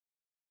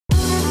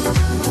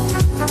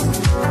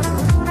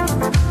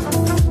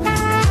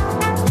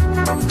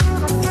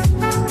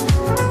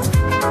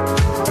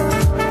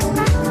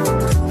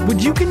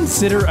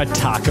consider a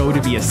taco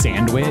to be a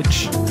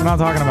sandwich? We're not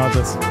talking about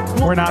this.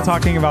 We're not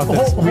talking about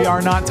this. We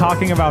are not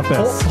talking about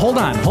this. Hold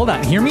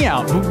on. Hear me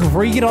out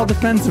before you get all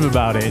defensive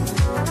about it.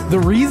 The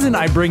reason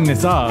I bring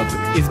this up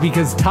is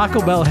because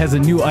Taco Bell has a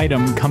new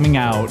item coming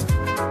out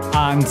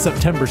on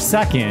September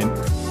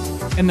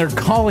 2nd, and they're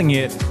calling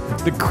it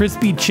the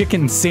Crispy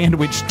Chicken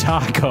Sandwich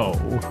Taco.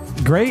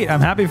 Great. I'm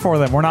happy for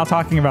them. We're not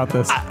talking about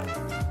this.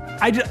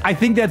 I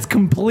think that's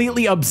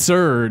completely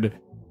absurd,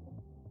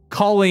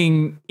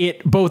 calling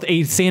it both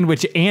a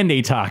sandwich and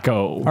a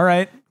taco. All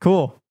right,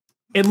 cool.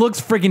 It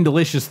looks freaking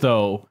delicious,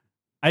 though.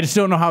 I just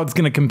don't know how it's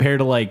going to compare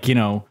to, like, you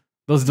know,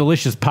 those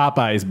delicious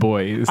Popeyes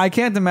boys. I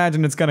can't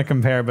imagine it's going to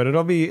compare, but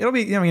it'll be, I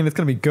mean, it's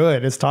going to be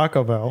good. It's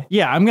Taco Bell.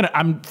 Yeah,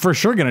 I'm for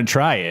sure going to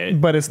try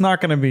it. But it's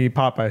not going to be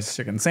Popeyes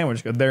chicken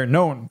sandwich good. They're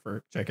known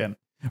for chicken.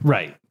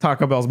 Right.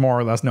 Taco Bell's more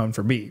or less known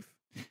for beef.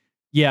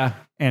 Yeah.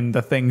 And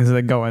the things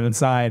that go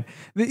inside.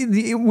 When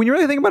you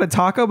really think about it,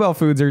 Taco Bell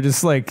foods are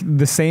just like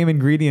the same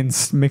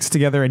ingredients mixed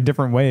together in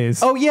different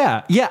ways. Oh,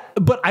 yeah. Yeah.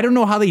 But I don't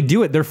know how they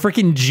do it. They're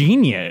freaking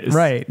genius.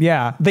 Right.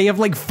 Yeah. They have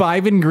like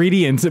 5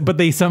 ingredients, but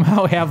they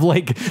somehow have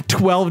like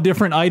 12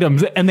 different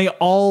items, and they're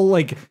all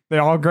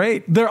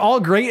great. They're all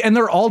great, and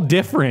they're all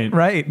different.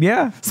 Right.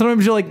 Yeah.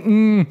 Sometimes you're like,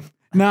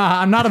 nah,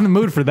 I'm not in the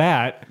mood for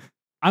that.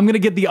 I'm going to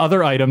get the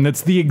other item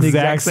that's the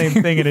exact same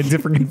thing in a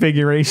different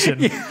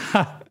configuration.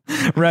 Yeah.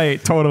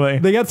 Right, totally.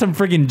 They got some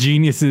freaking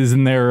geniuses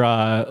in their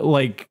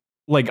like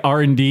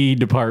R&D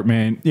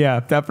department. Yeah,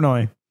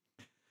 definitely.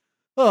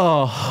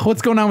 Oh,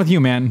 what's going on with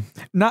you, man?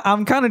 No,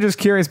 I'm kind of just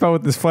curious about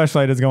what this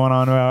fleshlight is going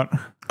on about.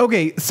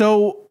 Okay,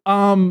 so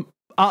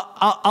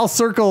I'll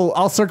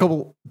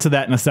circle to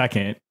that in a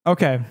second.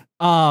 Okay.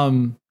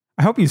 I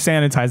hope you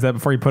sanitize that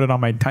before you put it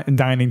on my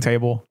dining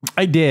table.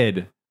 I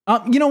did.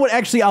 You know what?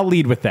 Actually, I'll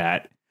lead with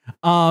that.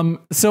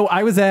 So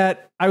I was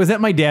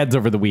at my dad's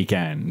over the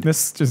weekend.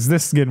 This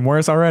is getting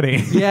worse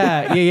already.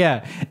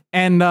 Yeah.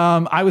 And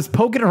I was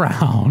poking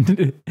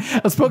around.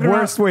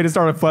 Worst way to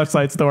start a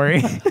fleshlight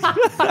story.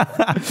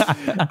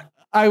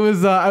 I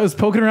was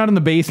poking around in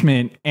the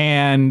basement,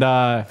 and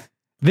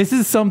this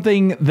is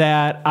something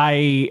that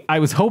I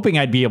was hoping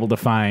I'd be able to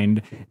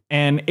find,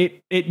 and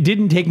it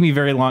didn't take me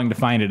very long to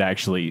find it,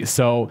 actually.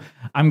 So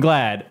I'm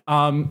glad.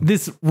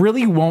 This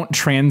really won't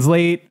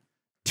translate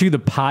to the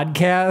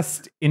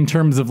podcast in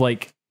terms of,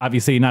 like,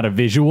 obviously not a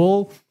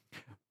visual,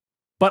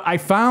 but I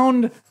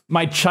found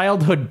my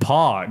childhood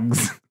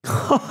pogs.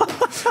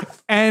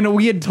 And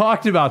we had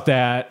talked about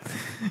that.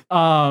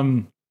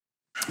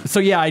 So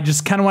yeah, I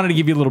just kind of wanted to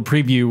give you a little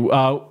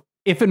preview.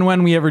 If and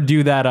when we ever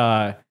do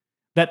that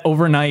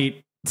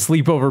overnight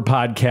sleepover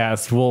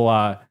podcast,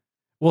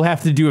 we'll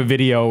have to do a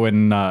video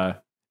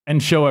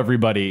and show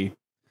everybody.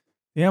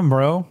 Yeah,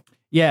 bro.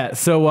 Yeah.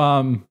 So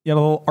you got a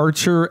little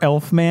archer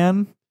elf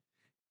man.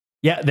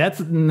 Yeah, that's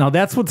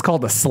what's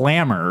called a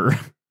slammer.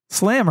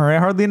 Slammer, I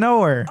hardly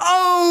know her.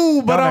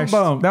 Oh, but that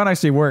one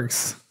actually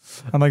works.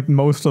 Unlike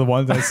most of the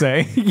ones I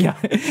say. Yeah,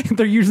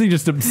 they're usually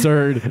just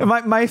absurd.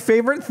 My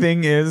favorite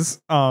thing is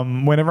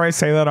whenever I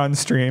say that on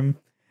stream,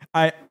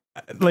 I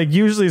like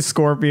usually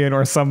Scorpion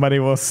or somebody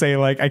will say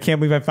like, I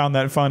can't believe I found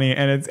that funny,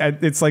 and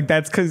it's like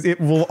that's because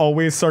it will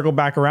always circle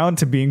back around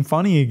to being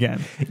funny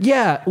again.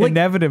 Yeah, like,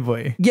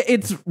 inevitably. Yeah,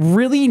 it's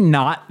really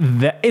not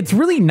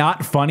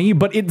funny,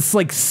 but it's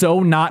like so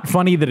not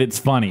funny that it's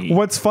funny.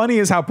 What's funny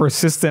is how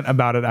persistent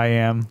about it I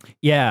am.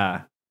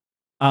 Yeah.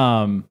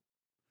 So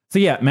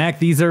yeah, Mac,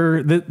 these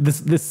are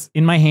this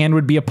in my hand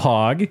would be a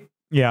pog.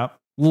 Yeah.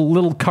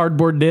 Little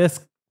cardboard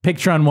disc,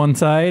 picture on one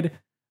side.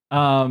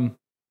 And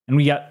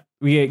we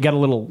got a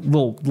little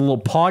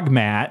pog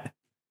mat.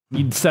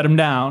 You'd set them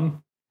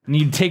down, and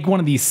you'd take one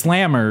of these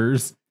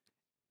slammers.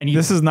 And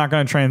this is not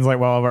going to translate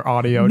well over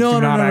audio. Do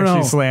not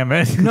actually slam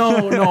it.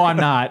 No, I'm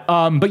not.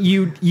 But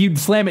you'd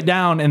slam it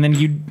down, and then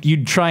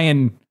you'd try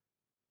and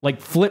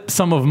like flip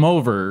some of them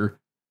over,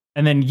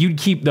 and then you'd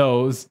keep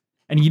those,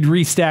 and you'd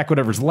restack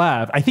whatever's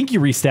left. I think you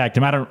restacked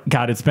them.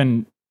 God, it's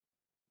been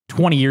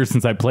 20 years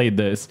since I played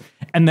this.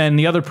 And then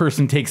the other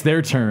person takes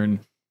their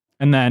turn,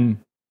 and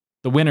then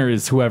the winner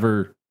is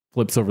whoever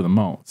flips over the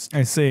most.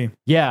 I see.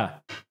 Yeah,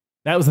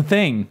 that was the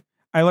thing.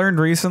 I learned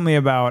recently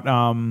about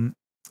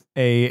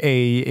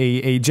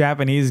a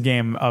Japanese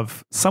game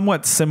of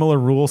somewhat similar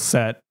rule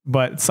set,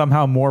 but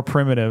somehow more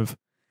primitive.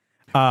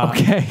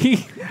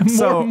 Okay,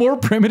 more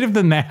primitive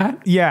than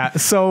that. Yeah.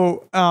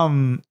 So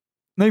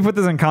let me put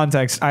this in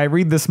context. I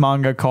read this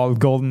manga called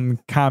Golden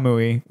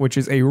Kamui, which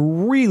is a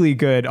really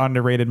good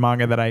underrated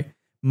manga that I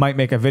might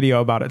make a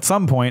video about at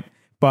some point.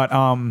 But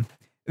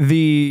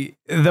the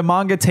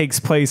manga takes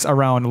place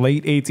around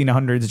late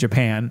 1800s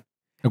Japan.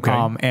 Okay.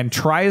 And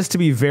tries to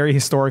be very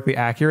historically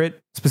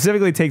accurate.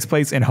 Specifically takes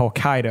place in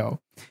Hokkaido,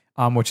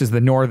 which is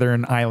the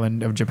northern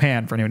island of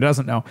Japan, for anyone who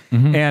doesn't know.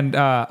 Mm-hmm.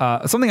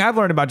 And something I've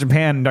learned about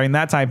Japan during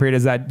that time period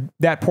is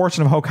that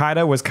portion of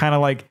Hokkaido was kind of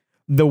like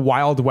the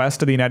Wild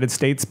West of the United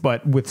States,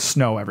 but with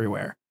snow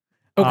everywhere.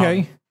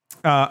 Okay.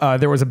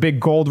 There was a big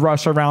gold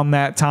rush around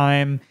that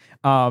time.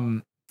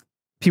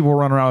 people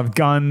running around with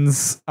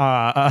guns.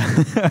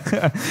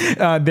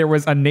 There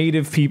was a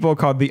native people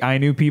called the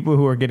Ainu people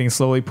who are getting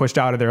slowly pushed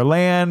out of their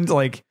land.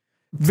 Like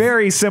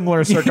very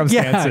similar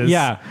circumstances.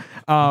 Yeah.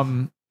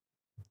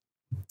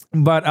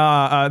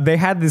 But they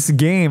had this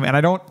game, and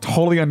I don't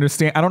totally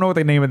understand. I don't know what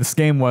the name of this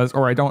game was,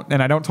 or I don't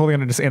totally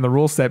understand the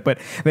rule set. But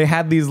they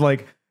had these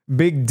like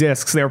big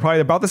discs. They were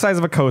probably about the size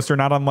of a coaster,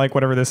 not unlike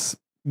whatever this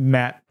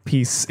mat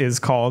piece is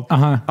called.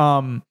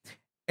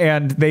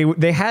 And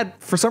they had,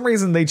 for some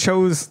reason, they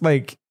chose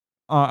like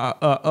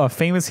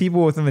famous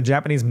people within the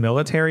Japanese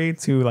military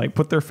to like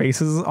put their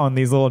faces on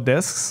these little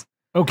discs.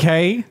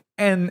 Okay.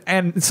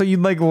 And so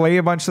you'd like lay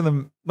a bunch of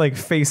them like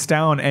face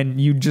down,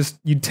 and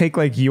you'd take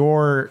like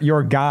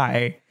your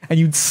guy and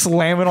you'd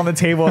slam it on the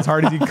table as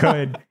hard as you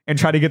could and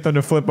try to get them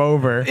to flip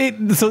over.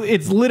 So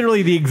it's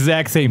literally the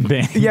exact same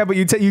thing. Yeah, but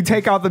you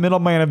take out the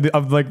middleman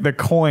of like the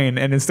coin,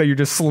 and instead you're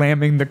just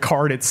slamming the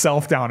card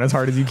itself down as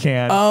hard as you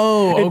can.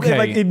 Oh,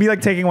 okay. It'd be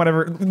like taking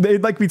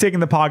it'd like be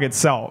taking the pog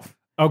itself.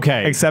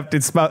 Okay. Except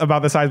it's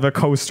about the size of a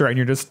coaster, and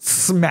you're just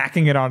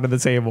smacking it onto the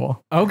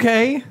table.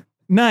 Okay.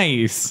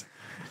 Nice.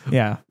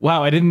 Yeah.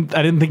 Wow. I didn't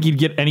think you'd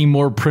get any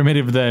more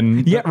primitive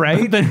than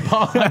right than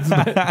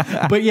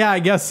pogs. But yeah, I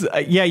guess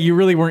you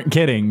really weren't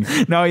kidding.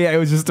 No, yeah, it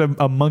was just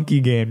a monkey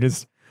game,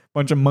 just a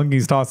bunch of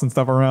monkeys tossing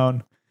stuff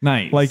around.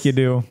 Nice, like you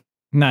do.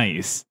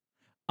 Nice.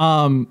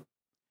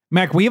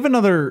 Mac, we have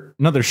another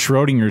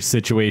Schrodinger's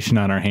situation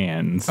on our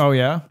hands. Oh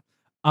yeah.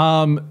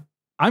 I'm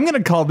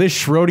gonna call this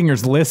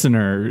Schrodinger's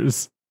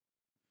listeners.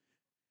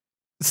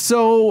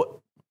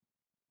 So,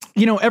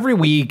 every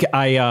week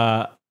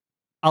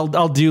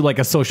I'll do like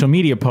a social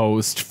media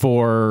post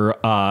for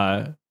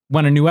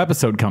when a new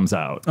episode comes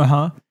out.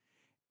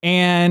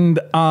 And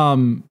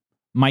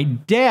my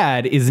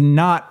dad is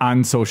not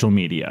on social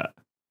media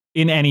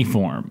in any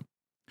form,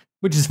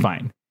 which is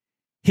fine.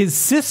 His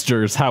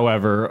sisters,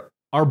 however,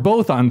 are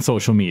both on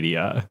social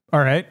media.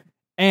 All right.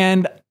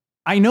 And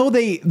I know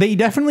they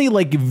definitely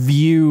like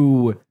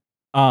view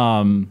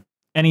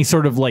any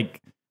sort of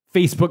like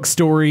Facebook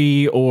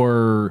story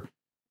or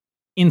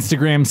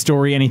Instagram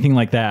story, anything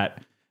like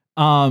that.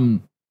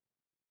 And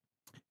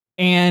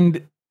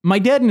my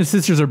dad and his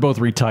sisters are both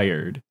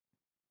retired.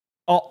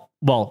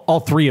 All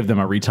three of them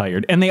are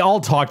retired, and they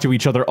all talk to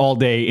each other all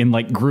day in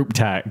like group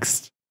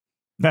text.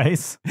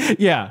 Nice.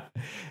 Yeah.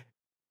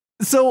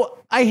 So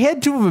I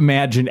had to have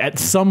imagined at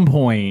some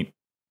point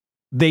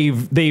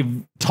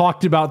they've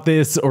talked about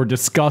this or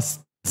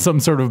discussed some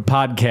sort of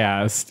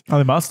podcast. Oh,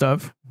 they must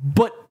have.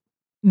 But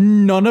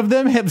none of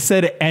them have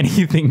said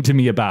anything to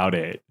me about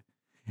it.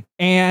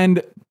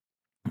 And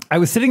I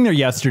was sitting there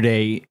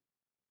yesterday,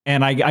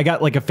 and I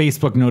got like a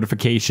Facebook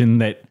notification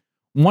that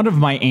one of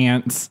my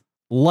aunts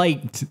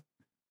liked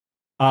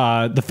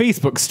the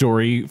Facebook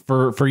story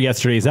for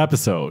yesterday's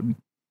episode.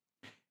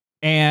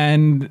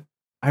 And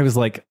I was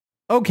like,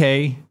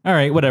 okay, all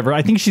right, whatever.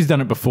 I think she's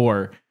done it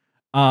before.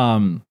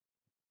 And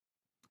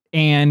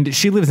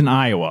she lives in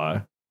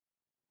Iowa.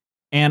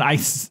 And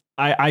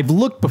I've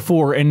looked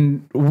before,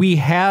 and we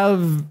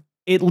have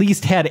at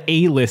least had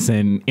a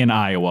listen in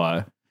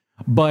Iowa,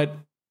 but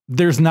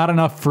there's not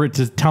enough for it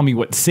to tell me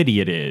what city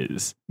it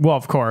is. Well,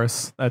 of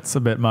course, that's a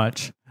bit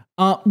much.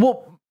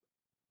 Well,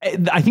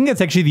 I think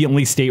that's actually the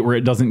only state where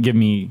it doesn't give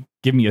me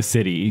a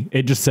city.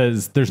 It just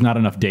says there's not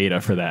enough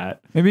data for that.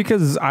 Maybe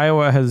because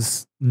Iowa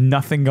has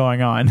nothing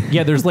going on.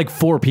 Yeah, there's like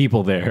 4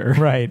 people there.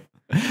 Right.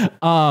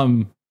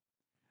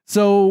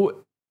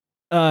 So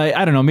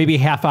I don't know, maybe a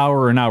half hour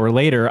or an hour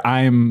later,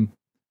 I'm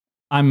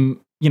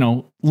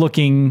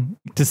looking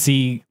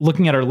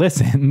at our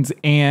listens,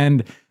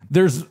 and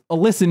there's a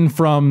listen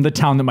from the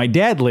town that my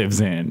dad lives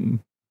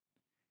in.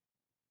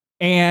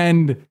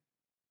 And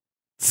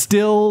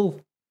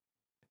still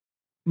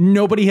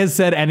nobody has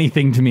said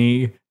anything to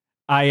me.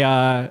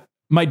 My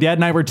dad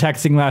and I were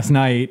texting last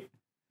night,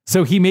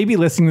 so he may be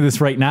listening to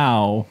this right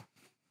now,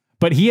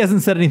 but he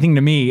hasn't said anything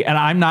to me, and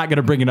I'm not going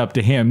to bring it up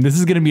to him. This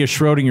is going to be a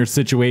Schrodinger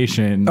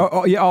situation.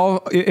 Yeah.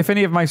 If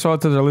any of my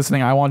relatives are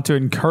listening, I want to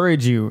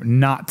encourage you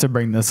not to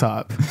bring this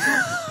up.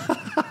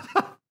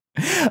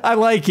 I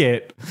like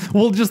it.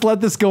 We'll just let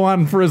this go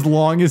on for as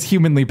long as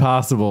humanly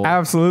possible.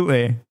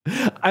 Absolutely.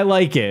 I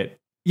like it.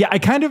 Yeah, I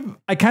kind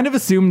of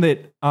assumed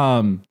that,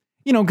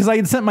 because I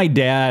had sent my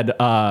dad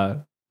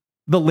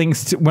the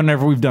links to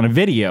whenever we've done a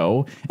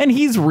video, and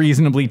he's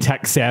reasonably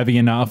tech savvy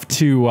enough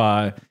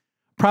to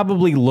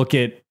probably look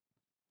at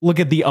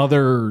the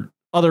other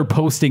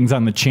postings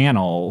on the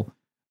channel,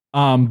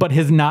 but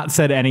has not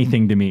said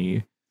anything to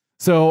me.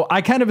 So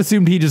I kind of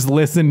assumed he just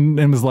listened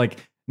and was like,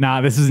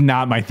 nah, this is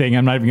not my thing.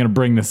 I'm not even going to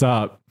bring this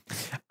up.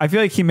 I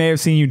feel like he may have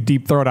seen you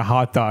deep throat a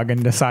hot dog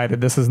and decided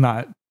this is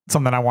not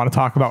something I want to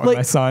talk about with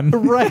my son.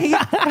 Right.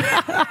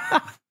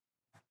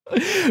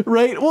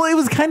 Right. Well, it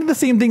was kind of the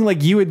same thing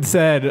like you had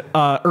said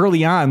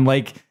early on.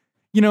 Like,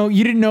 you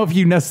didn't know if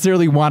you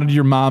necessarily wanted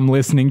your mom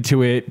listening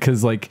to it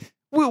because like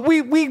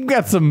we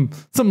got some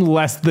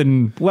less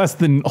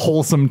than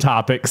wholesome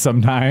topics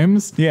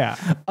sometimes. Yeah.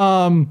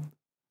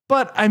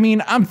 But I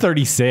mean, I'm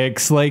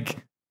 36. Like,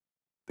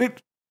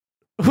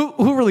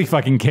 who really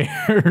fucking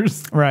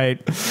cares? Right.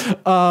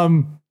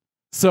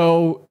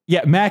 So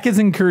yeah, Mack is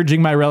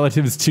encouraging my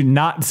relatives to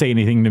not say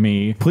anything to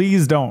me.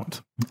 Please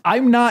don't.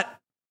 I'm not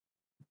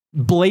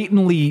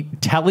blatantly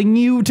telling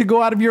you to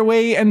go out of your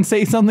way and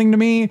say something to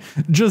me.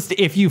 Just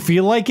if you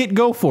feel like it,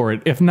 go for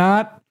it. If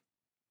not,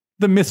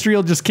 the mystery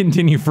will just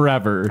continue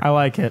forever. I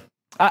like it.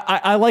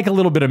 I like a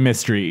little bit of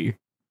mystery.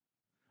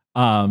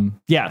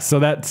 Yeah, so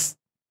that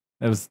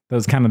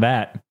was kind of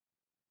that.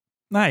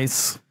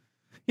 Nice.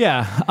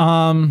 Yeah.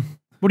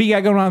 What do you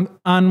got going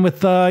on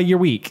with your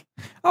week?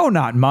 Oh,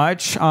 not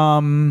much.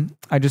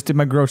 I just did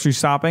my grocery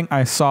shopping.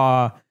 I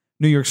saw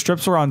New York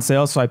strips were on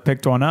sale, so I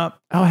picked one up.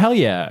 Oh, hell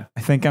yeah.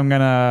 I think I'm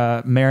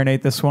gonna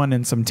marinate this one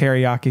in some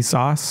teriyaki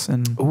sauce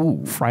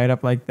and fry it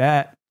up like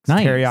that.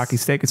 Nice. Teriyaki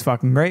steak is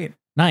fucking great.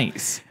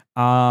 Nice.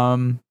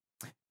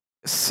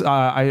 So,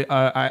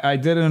 I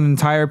did an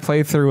entire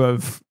playthrough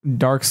of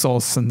Dark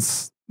Souls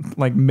since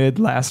like mid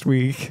last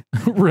week.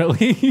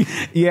 Really?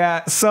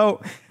 Yeah.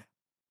 So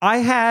I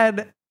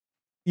had,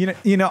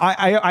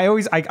 I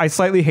always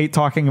slightly hate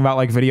talking about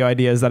like video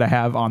ideas that I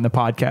have on the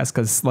podcast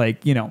because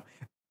like,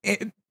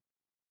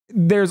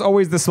 there's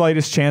always the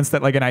slightest chance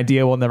that like an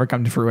idea will never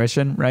come to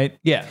fruition. Right.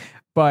 Yeah.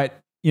 But,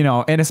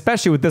 and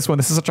especially with this one,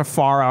 this is such a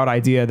far out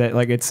idea that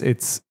like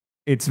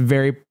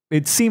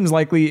it seems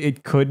likely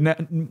it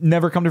could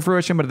never come to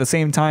fruition. But at the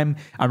same time,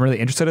 I'm really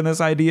interested in this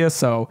idea.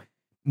 So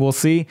we'll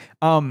see.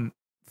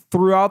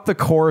 Throughout the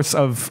course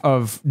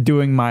of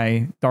doing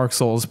my Dark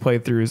Souls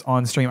playthroughs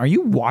on stream, are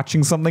you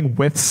watching something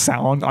with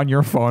sound on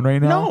your phone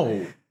right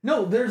now?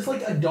 No, there's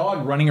like a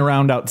dog running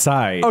around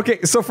outside.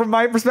 Okay, so from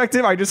my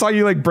perspective, I just saw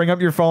you like bring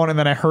up your phone and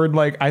then I heard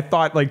I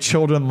thought like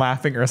children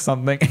laughing or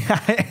something.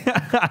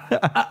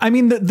 I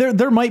mean,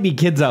 there might be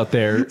kids out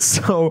there.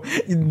 So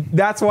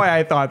that's why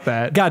I thought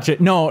that. Gotcha.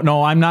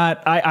 No, I'm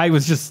not. I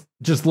was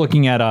just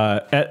looking at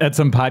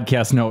some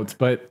podcast notes,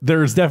 but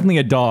there's definitely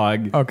a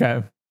dog.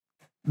 Okay.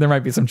 There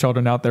might be some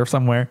children out there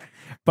somewhere.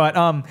 But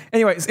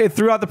anyways,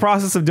 throughout the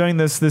process of doing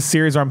this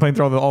series where I'm playing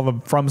through all the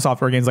From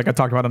Software games, like I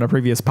talked about on a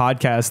previous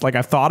podcast, like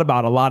I've thought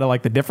about a lot of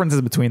like the differences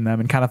between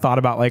them and kind of thought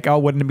about like, oh,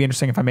 wouldn't it be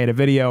interesting if I made a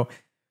video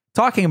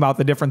talking about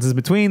the differences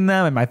between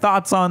them and my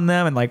thoughts on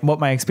them and like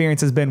what my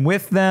experience has been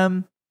with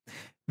them.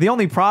 The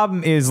only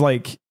problem is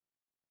like,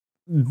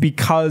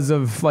 because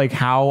of like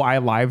how I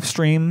live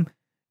stream,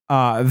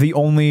 the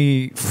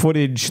only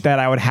footage that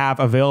I would have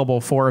available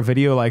for a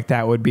video like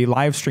that would be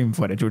live stream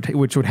footage,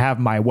 which would have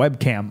my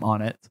webcam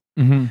on it.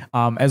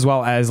 Mm-hmm. As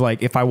well as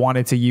like if I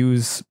wanted to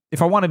use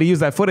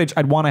that footage,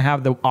 I'd want to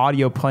have the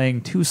audio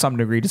playing to some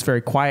degree, just very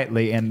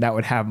quietly, and that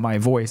would have my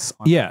voice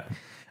on it.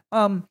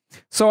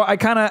 So I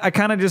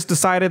kind of just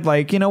decided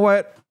like, you know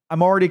what?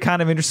 I'm already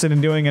kind of interested in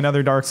doing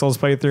another Dark Souls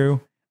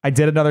playthrough. I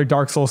did another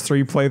Dark Souls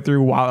 3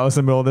 playthrough while I was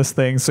in the middle of this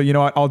thing. So you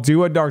know what? I'll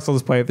do a Dark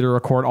Souls playthrough,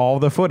 record all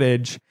the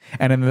footage,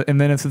 and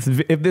then if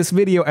this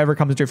video ever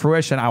comes to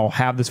fruition, I will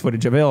have this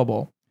footage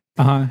available.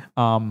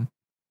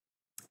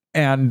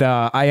 And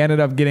I ended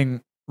up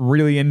getting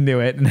really into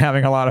it and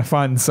having a lot of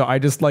fun. So I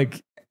just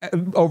like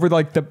over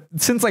like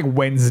since like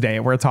Wednesday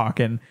we're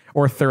talking,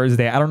 or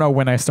Thursday, I don't know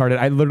when I started.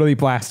 I literally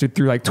blasted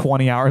through like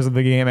 20 hours of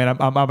the game, and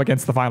I'm up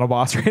against the final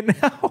boss right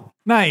now.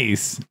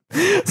 Nice.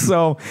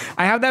 So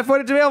I have that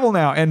footage available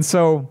now. And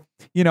so,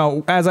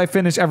 as I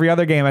finish every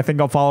other game, I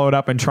think I'll follow it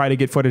up and try to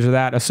get footage of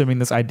that, assuming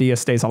this idea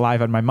stays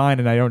alive in my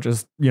mind and I don't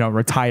just,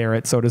 retire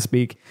it, so to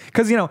speak.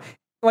 Because,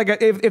 like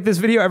if this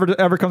video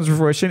ever comes to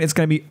fruition, it's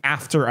going to be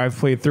after I've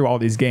played through all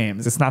these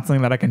games. It's not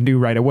something that I can do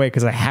right away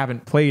because I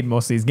haven't played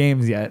most of these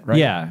games yet. Right.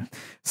 Yeah.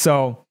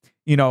 So,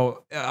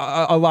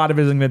 a lot of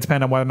it is going to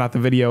depend on whether or not the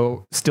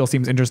video still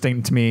seems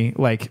interesting to me,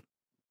 like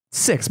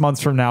 6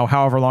 months from now,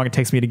 however long it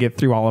takes me to get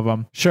through all of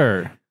them.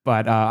 Sure.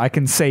 But I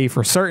can say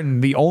for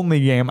certain the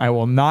only game I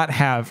will not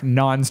have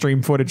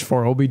non-stream footage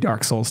for will be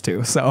Dark Souls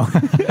 2. So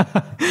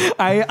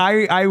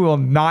I will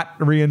not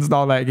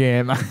reinstall that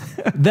game.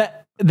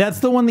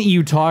 That's the one that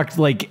you talked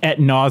like ad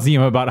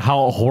nauseum about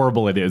how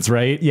horrible it is,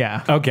 right?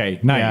 Yeah. Okay.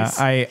 Nice.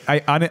 Yeah,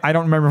 I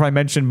don't remember if I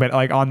mentioned, but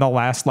like on the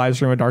last live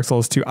stream of Dark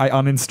Souls 2, I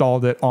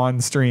uninstalled it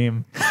on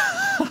stream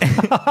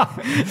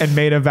and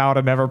made a vow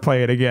to never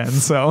play it again.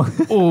 So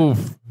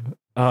oof.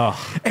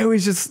 Oh. It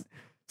was just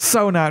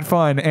so not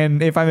fun.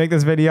 And if I make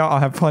this video,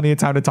 I'll have plenty of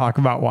time to talk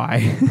about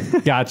why.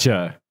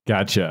 Gotcha.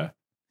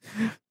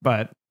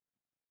 But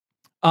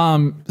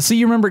so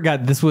you remember,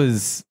 this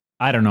was,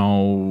 I don't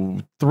know,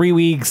 3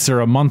 weeks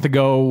or a month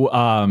ago.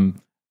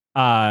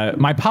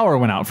 My power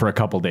went out for a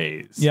couple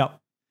days. Yep.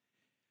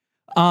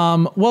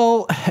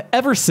 Well,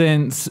 ever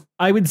since,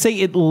 I would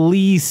say at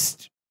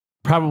least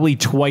probably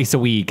twice a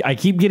week, I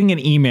keep getting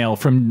an email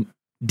from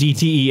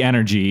DTE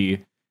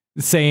Energy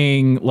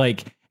saying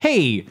like,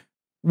 hey,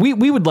 we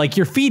would like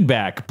your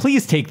feedback.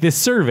 Please take this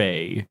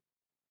survey.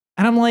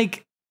 And I'm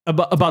like,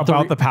 about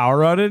the power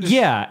outage?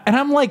 Yeah. And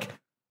I'm like,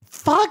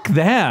 fuck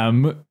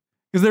them.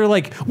 Because they're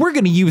like, we're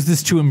going to use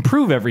this to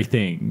improve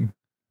everything.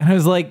 And I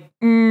was like,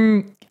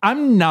 I'm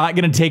not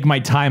going to take my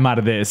time out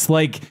of this.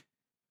 Like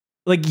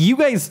you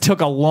guys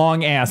took a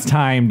long ass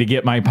time to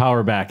get my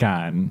power back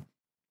on.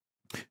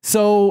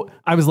 So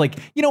I was like,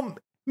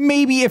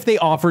 maybe if they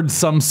offered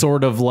some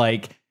sort of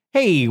like,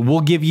 hey,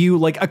 we'll give you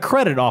like a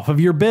credit off of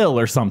your bill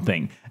or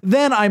something,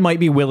 then I might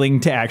be willing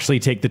to actually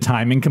take the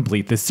time and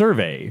complete this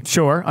survey.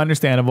 Sure.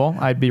 Understandable.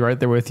 I'd be right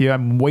there with you.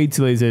 I'm way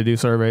too lazy to do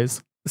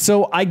surveys.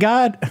 So I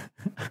got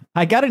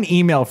an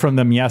email from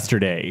them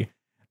yesterday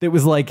that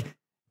was like,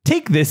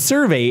 take this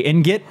survey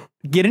and get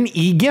an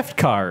e-gift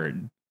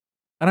card.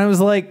 And I was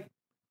like,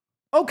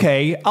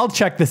 okay, I'll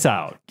check this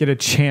out. Get a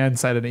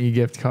chance at an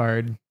e-gift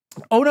card.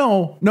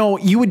 Oh, no,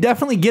 you would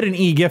definitely get an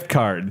e-gift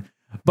card,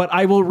 but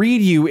I will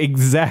read you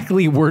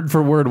exactly word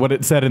for word what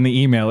it said in the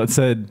email. It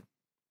said,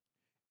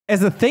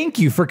 as a thank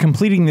you for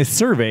completing this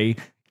survey,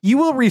 you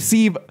will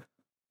receive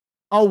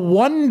a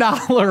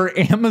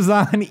 $1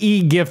 Amazon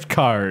e-gift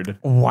card.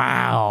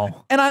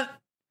 Wow. And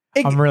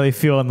I'm really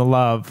feeling the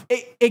love.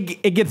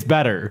 It gets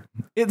better.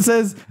 It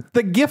says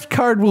the gift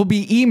card will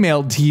be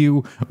emailed to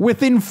you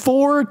within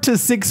 4 to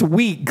 6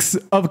 weeks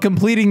of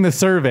completing the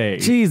survey.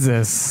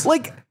 Jesus.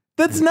 Like,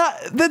 that's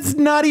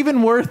not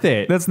even worth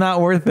it. That's not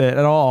worth it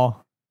at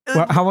all.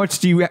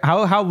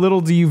 How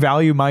little do you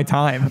value my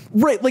time?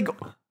 Right. Like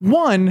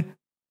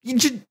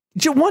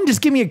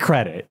just give me a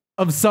credit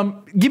of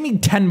give me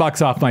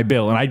 $10 off my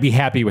bill and I'd be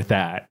happy with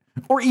that.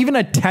 Or even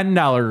a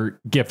 $10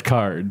 gift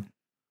card.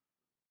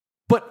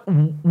 But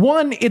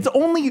it's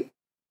only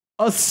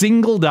a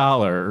single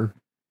dollar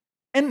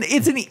and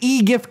it's an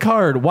e-gift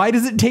card. Why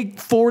does it take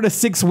 4 to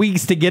 6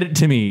 weeks to get it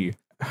to me?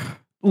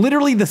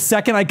 Literally the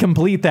second I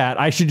complete that,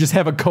 I should just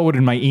have a code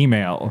in my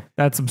email.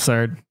 That's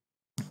absurd.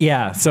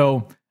 Yeah.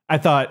 So I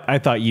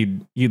thought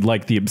you'd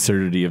like the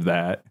absurdity of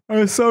that. It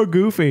was so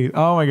goofy.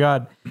 Oh my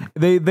God.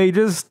 They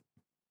just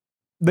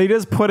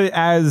put it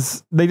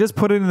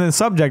in the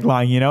subject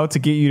line, to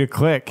get you to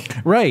click.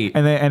 Right.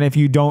 And if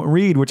you don't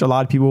read, which a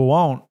lot of people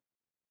won't,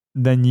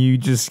 then you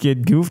just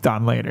get goofed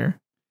on later.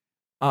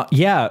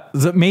 Yeah.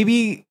 So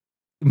maybe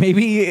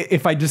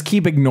if I just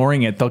keep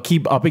ignoring it, they'll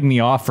keep upping the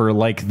offer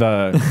like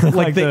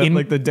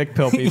the dick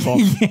pill people.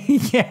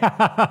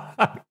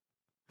 Yeah.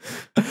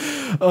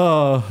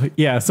 Oh,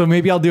 yeah. So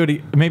maybe I'll do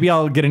it. Maybe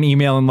I'll get an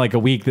email in like a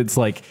week that's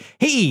like,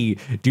 hey,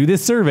 do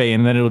this survey.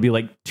 And then it'll be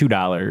like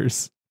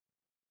 $2.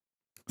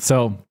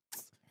 So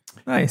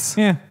nice.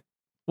 Yeah,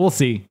 we'll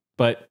see.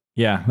 But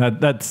yeah,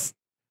 that's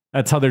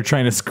how they're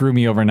trying to screw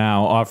me over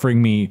now,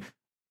 offering me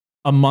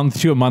a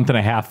month to a month and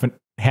a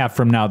half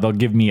from now, they'll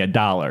give me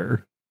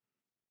 $1.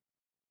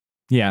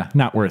 Yeah,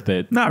 not worth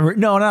it. No,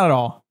 not at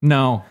all.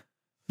 No,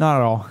 not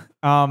at all.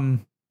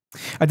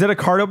 I did a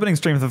card opening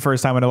stream for the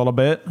first time in a little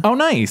bit. Oh,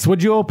 nice.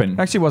 What'd you open?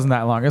 Actually, it wasn't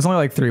that long. It was only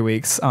like 3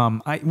 weeks.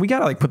 We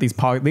gotta like put these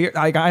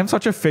I'm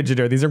such a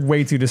fidgeter. These are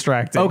way too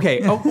distracting.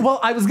 Okay. Oh, well,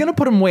 I was gonna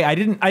put them away. I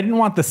didn't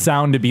want the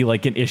sound to be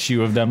like an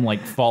issue of them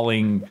like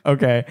falling.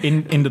 Okay.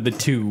 Into the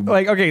tube.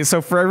 Like, okay,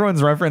 so for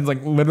everyone's reference,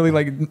 like literally,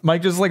 like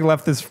Mike just like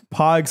left this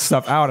pog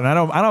stuff out, and I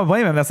don't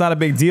blame him. That's not a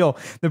big deal.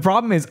 The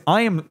problem is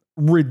I am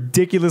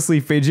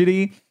ridiculously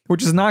fidgety,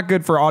 which is not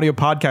good for audio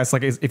podcasts.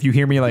 Like if you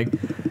hear me like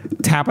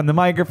tapping the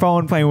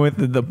microphone, playing with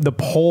the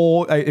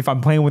pole, if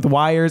I'm playing with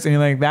wires,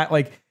 anything like that,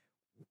 like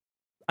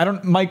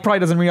Mike probably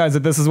doesn't realize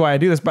that this is why I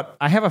do this, but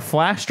I have a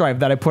flash drive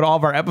that I put all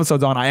of our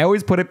episodes on. I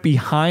always put it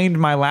behind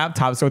my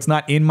laptop so it's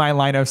not in my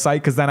line of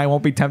sight, because then I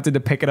won't be tempted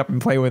to pick it up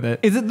and play with it.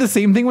 Is it the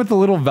same thing with the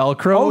little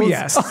Velcro? Oh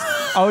yes.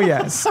 Oh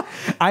yes.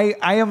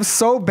 I'm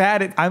so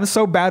bad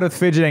with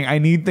fidgeting. I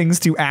need things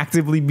to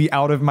actively be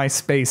out of my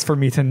space for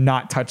me to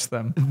not touch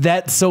them.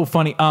 That's so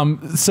funny.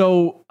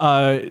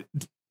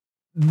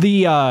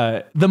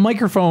 The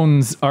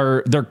microphones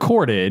they're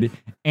corded,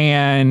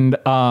 and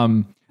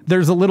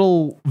there's a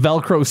little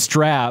Velcro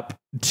strap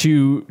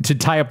to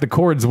tie up the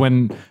cords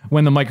when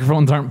the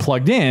microphones aren't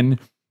plugged in.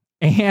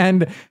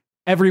 And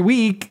every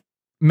week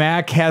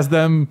Mack has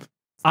them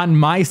on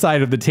my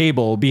side of the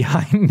table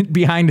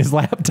behind his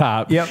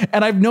laptop. Yep.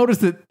 And I've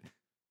noticed that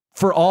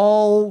for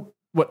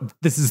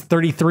this is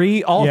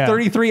 33,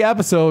 33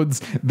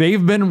 episodes,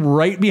 they've been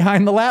right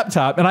behind the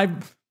laptop.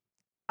 And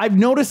I've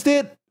noticed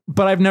it,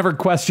 but I've never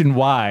questioned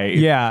why.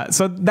 Yeah,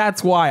 so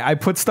that's why I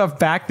put stuff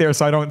back there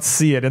so I don't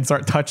see it and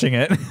start touching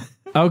it.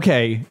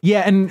 Okay.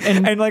 Yeah,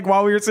 and like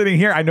while we were sitting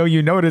here, I know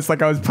you noticed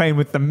like I was playing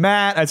with the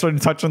mat. I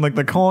started touching like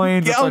the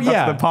coins. I started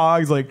touching the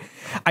pogs. Like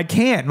I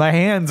can't. My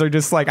hands are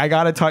just like I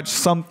gotta touch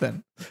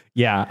something.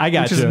 Yeah, I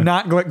got you. Which is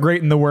not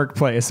great in the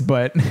workplace,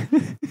 but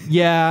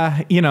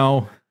yeah,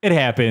 it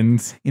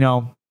happens.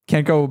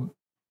 Can't go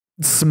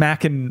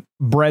smacking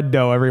bread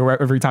dough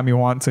every time you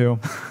want to.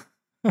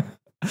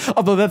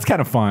 Although that's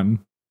kind of fun.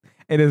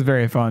 It is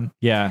very fun.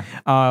 Yeah.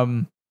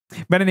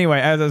 But anyway,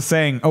 as I was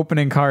saying,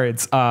 opening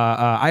cards.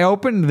 I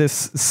opened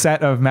this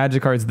set of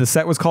Magic cards. The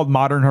set was called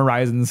Modern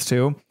Horizons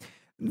 2.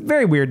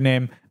 Very weird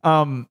name.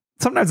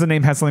 Sometimes the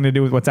name has something to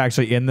do with what's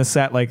actually in the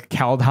set. Like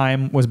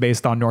Kaldheim was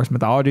based on Norse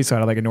mythology, so it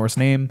had like a Norse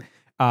name.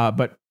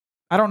 But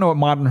I don't know what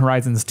Modern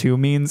Horizons 2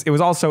 means. It was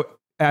also,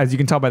 as you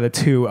can tell by the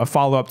 2, a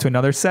follow-up to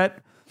another set.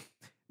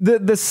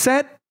 The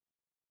set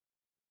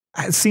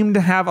seemed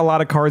to have a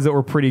lot of cards that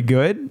were pretty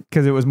good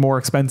because it was more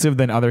expensive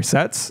than other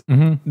sets.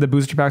 The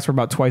booster packs were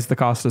about twice the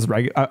cost as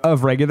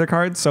of regular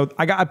cards. So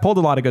I pulled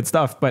a lot of good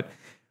stuff, but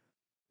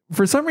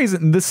for some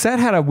reason, this set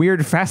had a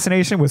weird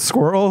fascination with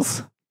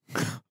squirrels.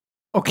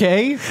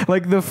 Okay.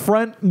 Like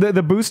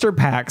the booster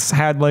packs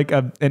had like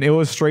an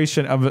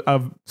illustration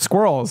of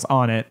squirrels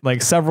on it,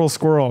 like several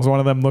squirrels, one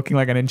of them looking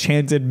like an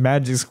enchanted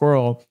magic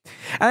squirrel.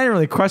 I didn't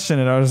really question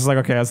it. I was just like,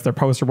 okay, that's their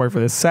poster boy for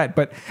this set.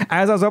 But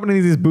as I was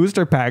opening these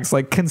booster packs,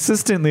 like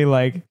consistently,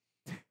 like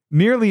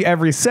nearly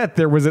every set,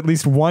 there was at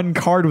least one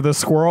card with a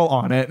squirrel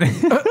on it.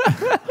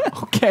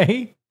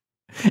 Okay.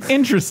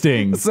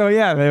 Interesting. So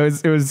yeah,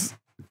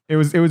 it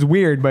was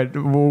weird, but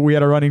we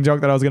had a running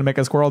joke that I was going to make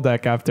a squirrel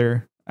deck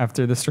after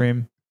the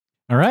stream.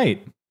 All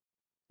right.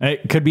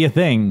 It could be a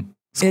thing.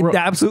 It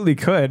absolutely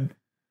could.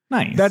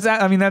 Nice.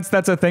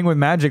 That's a thing with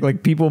Magic.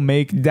 Like people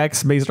make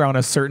decks based around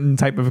a certain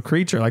type of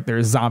creature. Like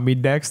there's zombie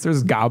decks,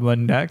 there's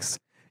goblin decks.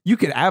 You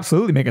could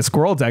absolutely make a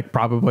squirrel deck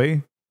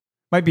probably.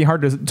 Might be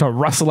hard to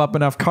rustle up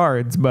enough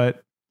cards,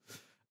 but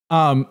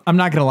I'm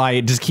not going to lie.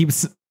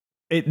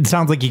 It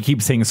sounds like you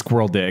keep saying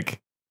squirrel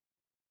dick.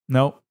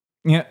 Nope.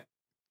 Yeah.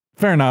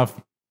 Fair enough.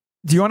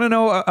 Do you want to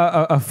know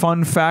a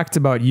fun fact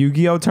about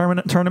Yu-Gi-Oh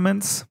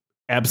tournaments?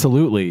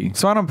 Absolutely.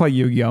 So I don't play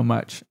Yu-Gi-Oh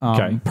much,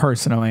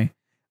 personally.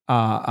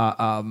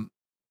 You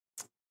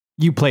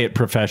play it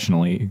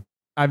professionally.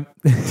 I've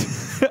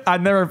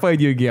never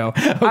played Yu-Gi-Oh.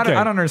 Okay. I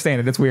don't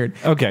understand it. It's weird.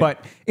 Okay.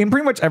 But in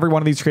pretty much every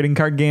one of these trading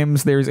card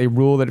games, there's a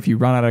rule that if you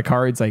run out of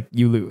cards, like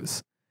you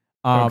lose.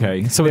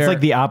 Okay. So it's like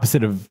the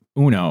opposite of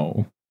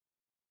Uno.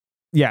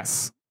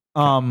 Yes.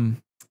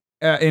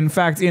 In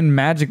fact, in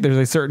Magic, there's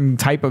a certain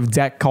type of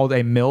deck called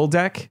a mill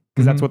deck,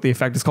 because that's what the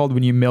effect is called.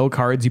 When you mill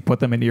cards, you put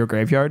them into your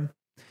graveyard.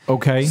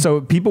 Okay.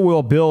 So people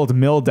will build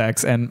mill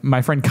decks, and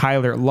my friend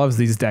Kyler loves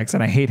these decks,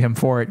 and I hate him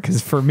for it,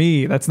 because for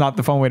me, that's not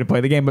the fun way to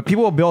play the game. But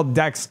people will build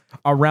decks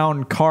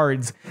around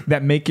cards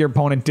that make your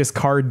opponent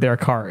discard their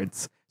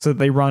cards, so that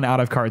they run out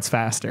of cards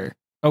faster.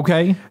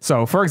 Okay.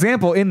 So, for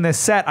example, in this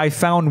set, I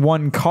found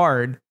one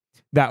card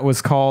that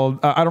was called,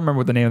 I don't remember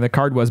what the name of the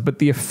card was, but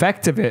the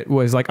effect of it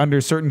was like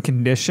under certain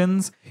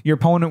conditions, your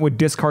opponent would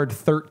discard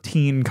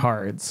 13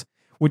 cards,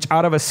 which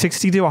out of a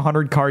 60 to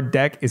 100 card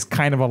deck is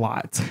kind of a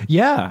lot.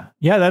 Yeah.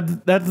 Yeah,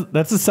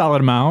 that's a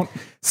solid amount.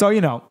 So,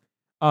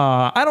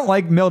 I don't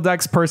like mill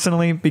decks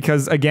personally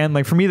because, again,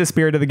 like for me, the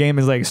spirit of the game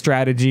is like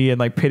strategy and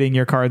like pitting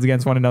your cards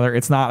against one another.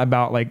 It's not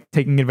about like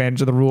taking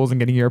advantage of the rules and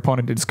getting your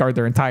opponent to discard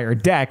their entire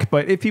deck.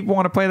 But if people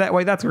want to play that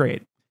way, that's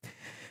great.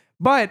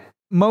 But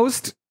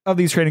most of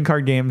these trading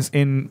card games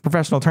in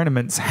professional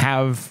tournaments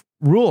have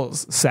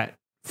rules set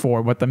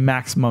for what the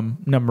maximum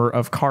number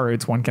of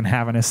cards one can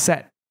have in a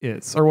set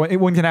is, or what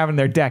one can have in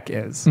their deck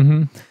is.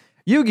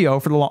 Yu-Gi-Oh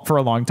for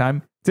a long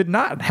time did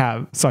not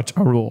have such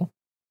a rule.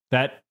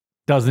 That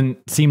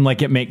doesn't seem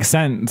like it makes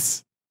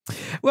sense.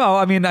 Well,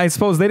 I mean, I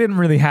suppose they didn't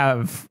really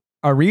have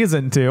a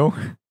reason to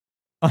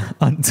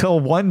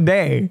until one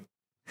day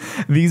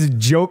these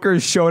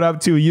jokers showed up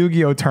to a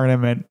Yu-Gi-Oh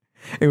tournament.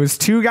 It was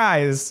two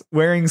guys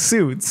wearing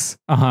suits,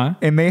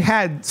 and they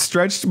had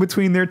stretched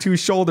between their two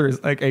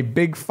shoulders like a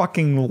big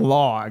fucking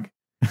log.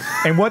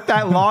 And what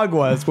that log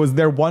was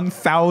their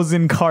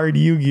 1,000 card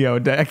Yu-Gi-Oh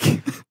deck.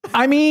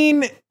 I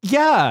mean,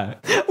 yeah.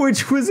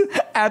 Which was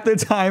at the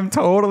time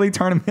totally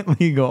tournament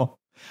legal.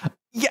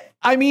 Yeah,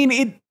 I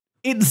mean,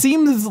 it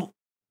seems a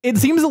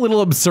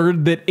little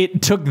absurd that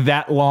it took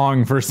that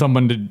long for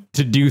someone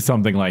to do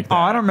something like that. Oh,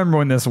 I don't remember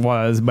when this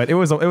was, but it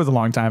was a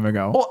long time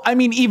ago. Well, I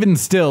mean, even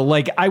still,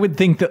 like I would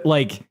think that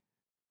like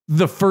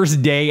the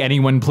first day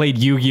anyone played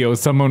Yu-Gi-Oh,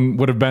 someone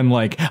would have been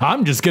like,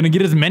 I'm just going to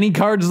get as many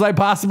cards as I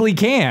possibly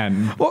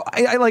can. Well,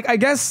 I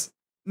guess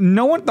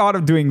no one thought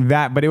of doing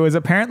that, but it was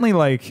apparently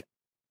like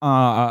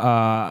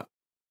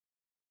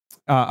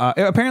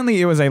apparently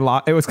it was a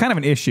lot. It was kind of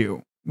an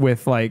issue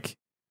with like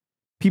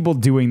people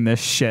doing this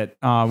shit,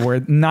 where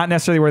not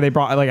necessarily where they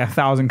brought like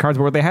 1,000 cards,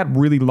 but where they had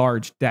really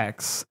large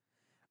decks,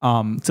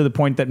 to the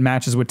point that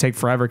matches would take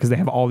forever because they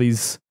have all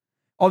these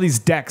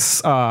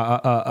decks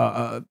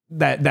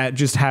that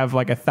just have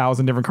like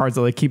 1,000 different cards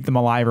that like keep them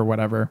alive or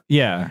whatever.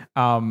 Yeah.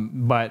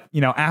 But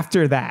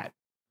after that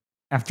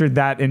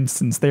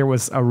instance, there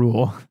was a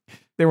rule.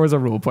 There was a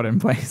rule put in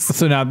place.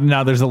 So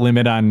now there's a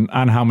limit on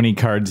how many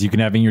cards you can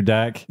have in your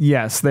deck.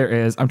 Yes, there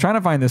is. I'm trying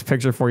to find this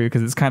picture for you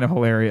because it's kind of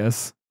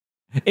hilarious.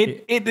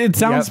 It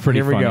sounds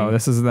pretty funny. Here we go.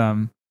 This is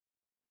them.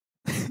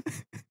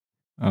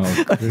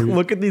 Oh,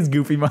 look at these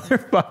goofy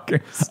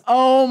motherfuckers.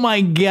 Oh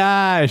my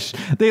gosh.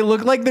 They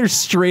look like they're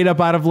straight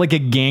up out of like a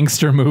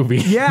gangster movie.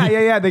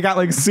 Yeah. They got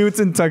like suits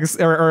and tux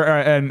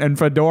and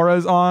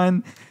fedoras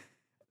on.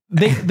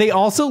 They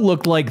also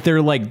look like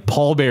they're like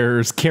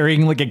pallbearers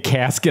carrying like a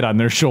casket on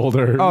their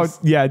shoulders. Oh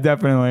yeah,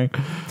 definitely.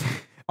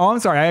 Oh,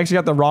 I'm sorry. I actually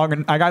got the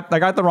wrong. I got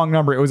the wrong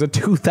number. It was a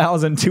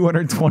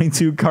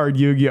 2,222 card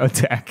Yu-Gi-Oh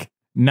deck.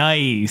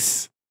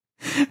 Nice.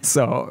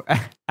 So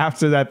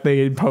after that,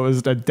 they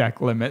imposed a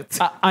deck limit.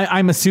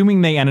 I'm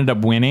assuming they ended up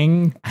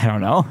winning. I don't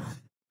know.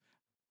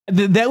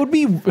 That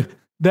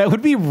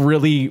would be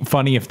really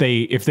funny if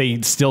they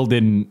still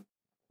didn't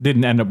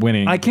didn't end up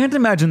winning. I can't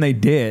imagine they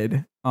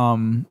did.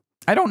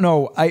 I don't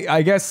know.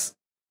 I guess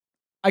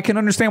I can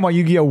understand why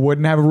Yu-Gi-Oh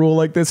wouldn't have a rule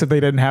like this if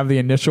they didn't have the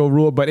initial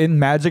rule, but in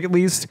Magic at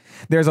least,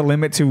 there's a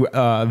limit to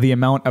the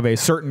amount of a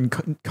certain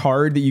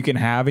card that you can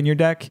have in your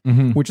deck,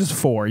 which is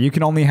 4. You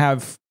can only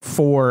have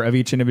 4 of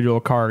each individual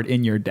card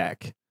in your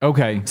deck.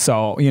 Okay.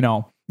 So, you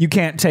know, you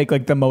can't take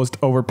like the most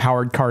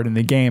overpowered card in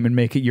the game and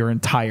make it your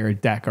entire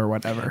deck or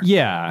whatever.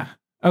 Yeah.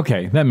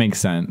 Okay, that makes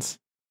sense.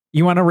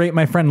 You want to rate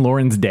my friend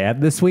Lauren's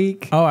dad this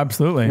week? Oh,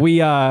 absolutely.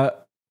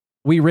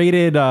 We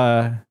rated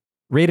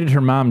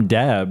her mom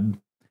Deb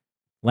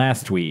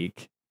last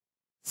week.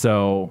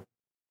 So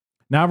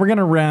now we're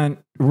gonna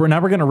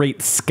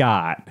rate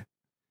Scott.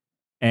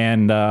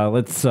 And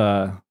let's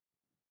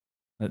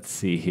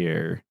see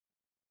here.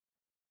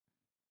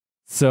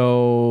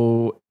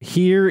 So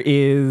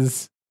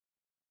here's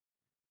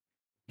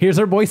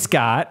our boy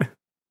Scott.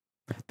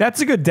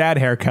 That's a good dad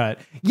haircut.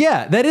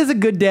 Yeah, that is a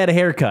good dad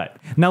haircut.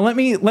 Now let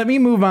me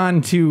move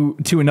on to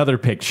another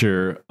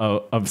picture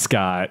of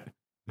Scott.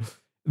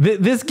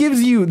 This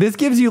gives you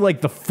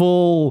like the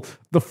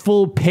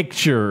full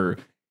picture.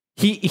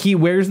 He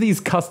wears these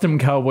custom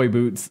cowboy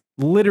boots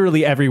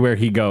literally everywhere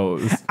he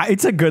goes.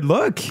 It's a good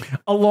look,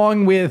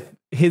 along with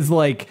his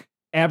like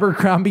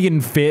Abercrombie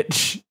and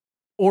Fitch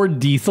or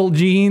Diesel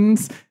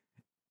jeans,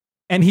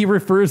 and he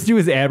refers to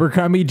his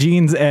Abercrombie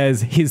jeans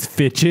as his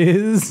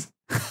Fitches.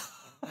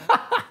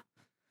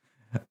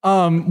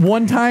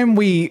 One time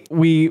we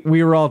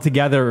were all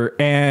together,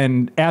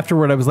 and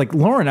afterward I was like,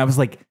 Lauren, I was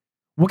like,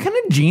 what kind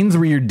of jeans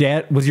was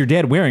your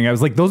dad wearing? I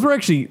was like, those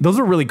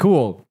are really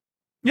cool.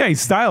 Yeah, he's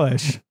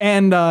stylish.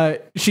 And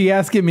she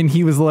asked him, and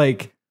he was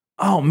like,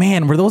 oh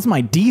man, were those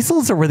my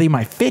Diesels or were they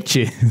my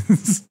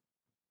Fitches?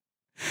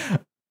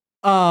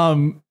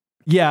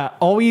 Yeah,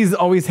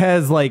 always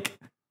has like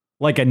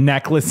a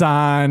necklace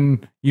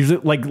on, usually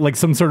like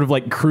some sort of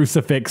like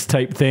crucifix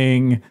type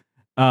thing.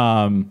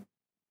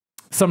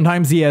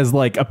 Sometimes he has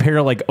like a pair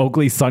of like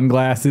Oakley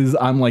sunglasses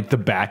on like the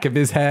back of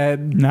his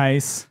head.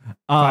 Nice.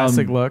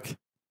 Classic look.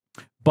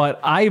 But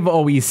I've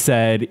always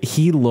said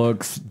he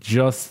looks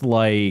just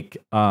like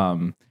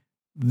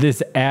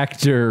this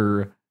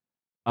actor,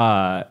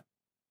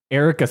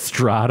 Eric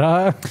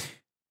Estrada.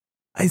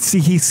 I see.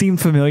 He seemed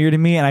familiar to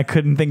me, and I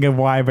couldn't think of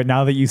why. But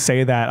now that you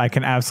say that, I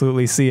can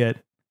absolutely see it.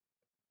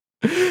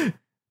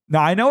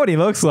 Now I know what he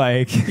looks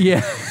like.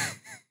 Yeah,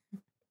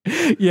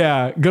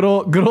 yeah. Good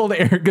old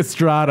Eric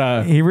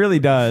Estrada. He really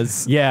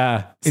does.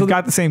 Yeah, he's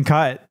got the same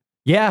cut.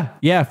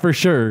 Yeah, for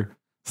sure.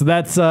 So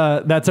that's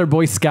our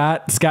boy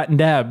Scott and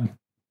Deb.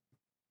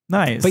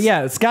 Nice. But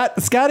yeah,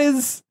 Scott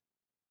is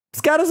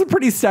a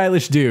pretty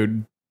stylish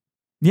dude.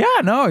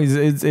 Yeah, no,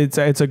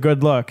 it's a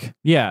good look.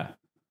 Yeah.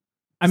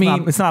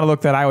 It's not a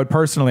look that I would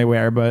personally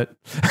wear, but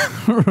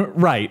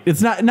right.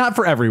 It's not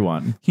for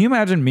everyone. Can you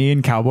imagine me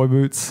in cowboy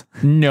boots?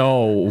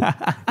 No,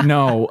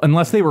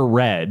 unless they were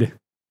red.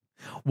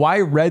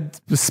 Why red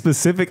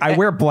specific? I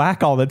wear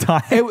black all the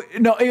time.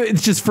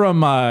 It's just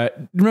from,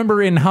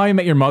 remember in How I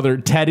Met Your Mother,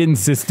 Ted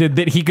insisted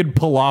that he could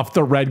pull off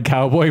the red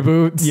cowboy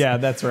boots. Yeah,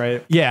 that's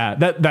right. Yeah,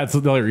 that's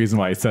the only reason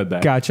why I said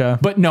that. Gotcha.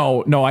 But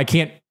no, I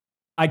can't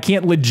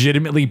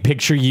legitimately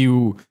picture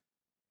you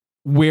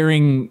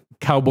wearing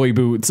cowboy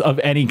boots of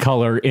any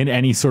color in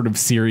any sort of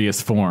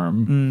serious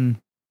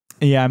form.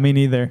 Yeah, me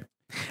neither.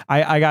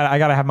 I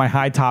gotta have my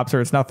high tops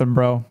or it's nothing,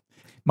 bro.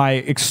 My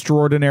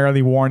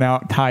extraordinarily worn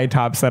out high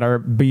tops that are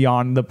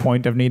beyond the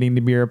point of needing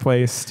to be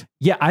replaced.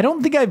 Yeah, I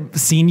don't think I've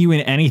seen you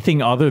in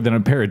anything other than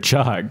a pair of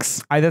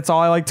Chucks. That's all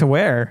I like to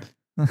wear.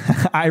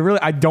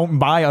 I don't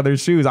buy other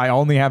shoes. I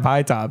only have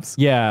high tops.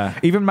 Yeah.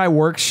 Even my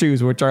work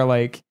shoes, which are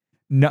like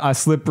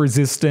slip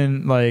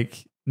resistant,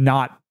 like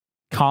not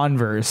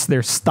Converse,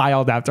 they're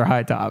styled after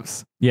high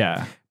tops.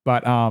 Yeah.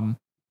 But I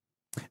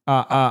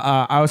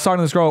was talking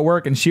to this girl at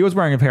work, and she was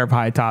wearing a pair of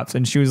high tops,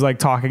 and she was like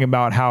talking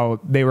about how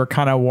they were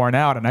kind of worn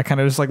out, and I kind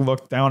of just like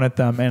looked down at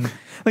them, and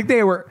like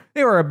they were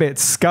a bit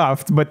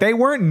scuffed, but they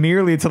weren't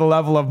nearly to the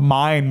level of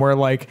mine where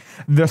like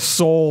the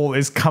sole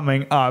is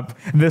coming up,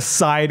 the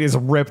side is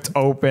ripped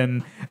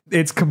open,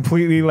 it's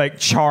completely like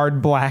charred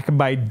black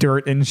by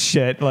dirt and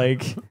shit.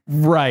 Like,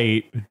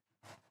 right.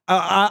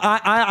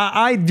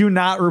 I do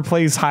not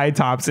replace high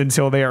tops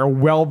until they are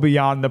well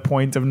beyond the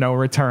point of no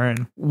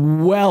return.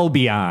 Well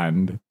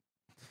beyond.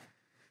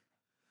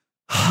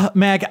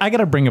 Mac, I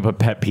gotta bring up a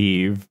pet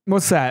peeve.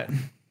 What's that?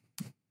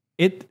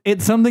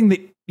 It's something that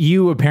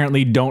you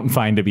apparently don't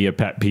find to be a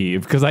pet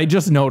peeve, because I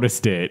just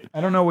noticed it. I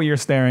don't know what you're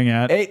staring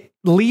at.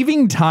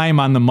 Leaving time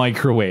on the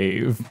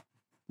microwave.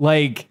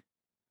 Like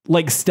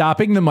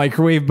stopping the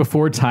microwave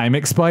before time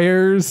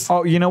expires.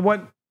 Oh, you know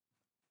what?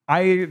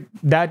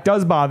 That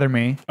does bother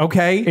me.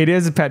 Okay. It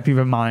is a pet peeve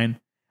of mine.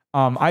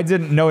 I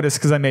didn't notice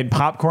because I made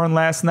popcorn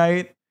last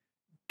night.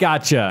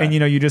 Gotcha. And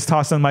you just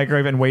toss it in the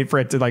microwave and wait for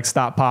it to like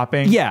stop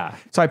popping. Yeah.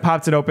 So I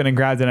popped it open and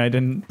grabbed it, and I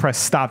didn't press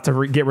stop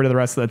to get rid of the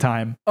rest of the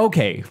time.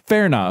 Okay,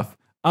 fair enough.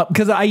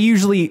 Because I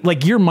usually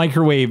like your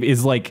microwave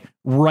is like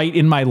right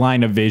in my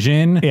line of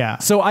vision. Yeah.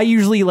 So I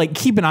usually like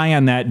keep an eye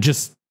on that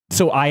just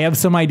so I have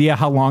some idea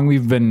how long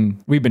we've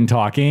been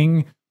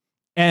talking.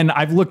 And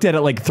I've looked at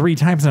it like 3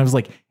 times and I was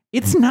like,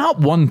 it's not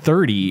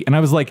 1:30. And I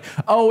was like,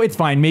 oh, it's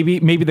fine. Maybe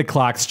the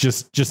clock's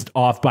just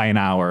off by an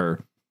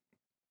hour.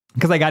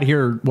 Because I got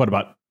here, what,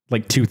 about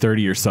like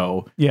 2:30 or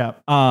so. Yeah.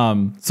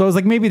 So I was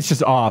like, maybe it's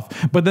just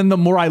off. But then the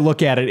more I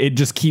look at it, it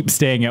just keeps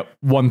staying at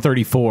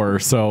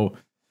 1:34. So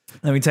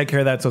let me take care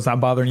of that so it's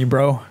not bothering you,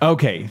 bro.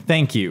 Okay,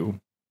 thank you.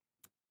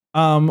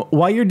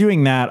 While you're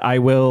doing that, I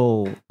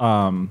will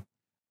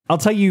I'll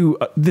tell you,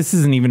 this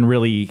isn't even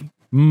really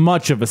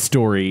much of a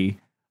story.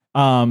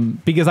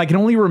 Because I can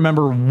only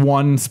remember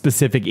one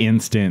specific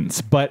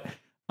instance, but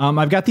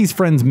I've got these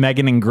friends,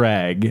 Megan and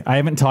Greg. I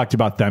haven't talked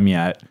about them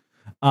yet.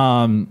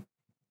 God,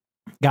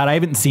 I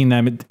haven't seen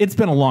them. It's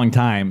been a long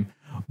time,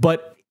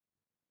 but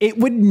it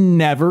would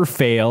never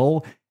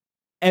fail.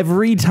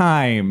 Every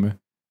time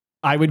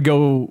I would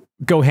go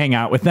hang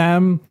out with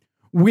them,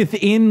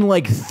 within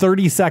like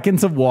 30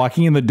 seconds of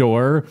walking in the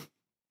door,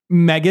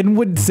 Megan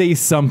would say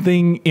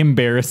something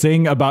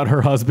embarrassing about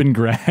her husband,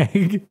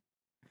 Greg.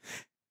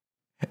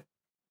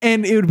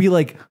 And it would be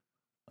like,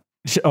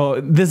 oh,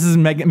 this is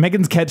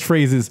Megan's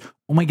catchphrase is,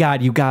 oh my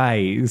God, you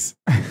guys.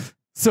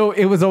 So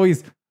it was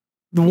always,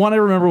 the one I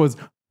remember was,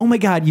 oh my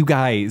God, you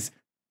guys,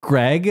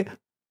 Greg,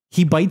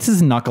 he bites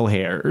his knuckle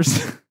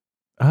hairs.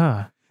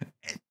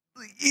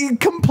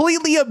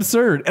 Completely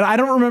absurd. And I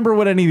don't remember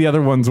what any of the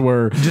other ones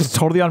were. Just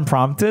totally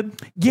unprompted?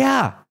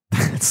 Yeah.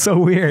 It's so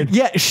weird.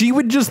 Yeah, she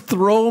would just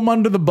throw him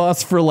under the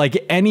bus for like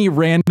any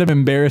random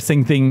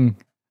embarrassing thing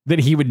that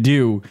he would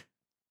do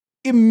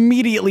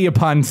immediately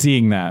upon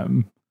seeing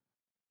them.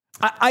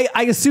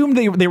 I assumed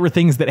they were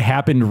things that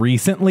happened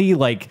recently,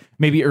 like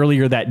maybe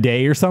earlier that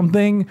day or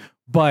something.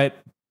 But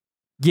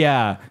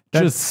yeah,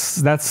 that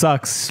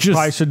sucks.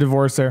 Probably should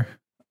divorce her.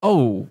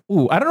 Oh,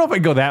 I don't know if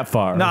I'd go that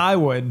far. No, I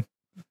would.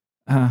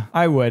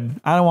 I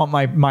would. I don't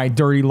want my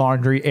dirty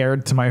laundry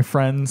aired to my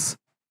friends.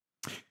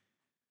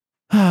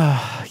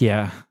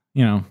 Yeah,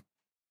 you know,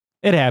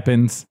 it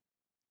happens.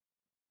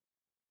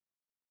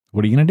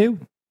 What are you gonna do?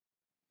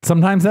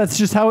 Sometimes that's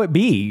just how it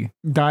be.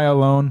 Die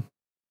alone.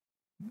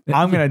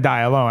 I'm going to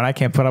die alone. I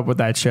can't put up with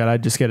that shit.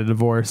 I'd just get a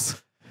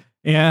divorce.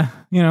 Yeah.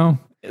 You know,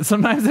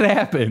 sometimes it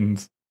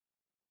happens.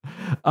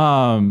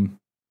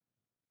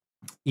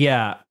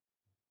 Yeah.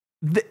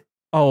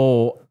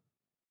 You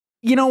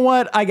know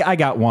what? I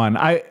got one.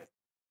 My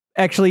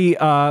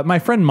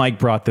friend Mike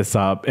brought this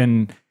up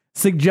and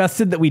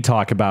suggested that we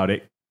talk about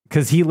it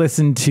because he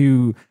listened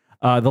to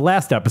the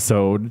last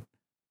episode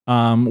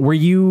where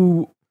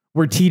you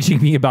were teaching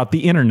me about the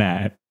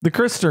internet. The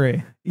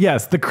Christery.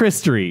 Yes, the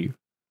Christery.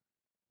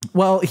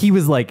 Well, he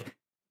was like,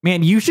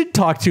 man, you should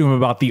talk to him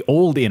about the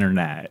old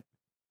internet.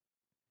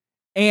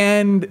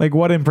 And like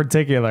what in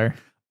particular?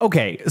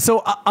 Okay,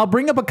 so I'll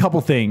bring up a couple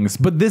things,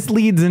 but this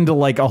leads into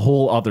like a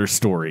whole other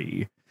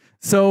story.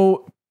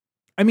 So,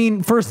 I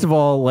mean, first of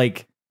all,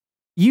 like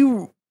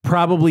you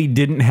probably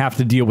didn't have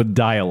to deal with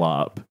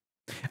dial-up.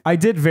 I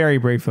did very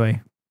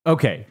briefly.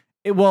 Okay.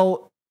 It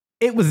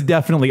was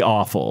definitely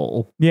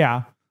awful.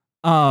 Yeah.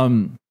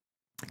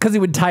 Because it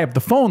would tie up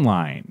the phone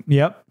line.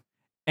 Yep.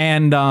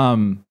 And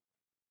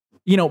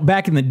you know,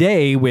 back in the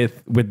day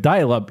with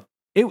dial-up,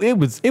 it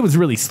was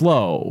really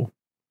slow.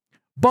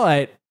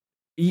 But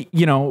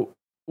you know,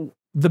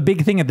 the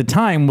big thing at the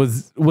time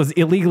was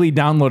illegally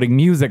downloading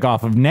music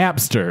off of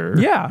Napster.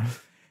 Yeah.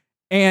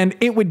 And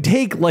it would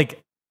take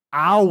like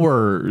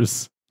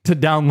hours to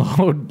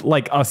download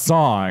like a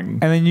song.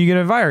 And then you get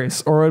a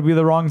virus, or it would be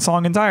the wrong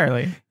song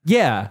entirely.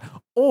 Yeah.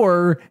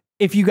 Or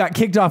if you got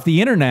kicked off the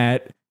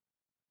internet,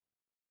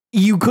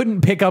 you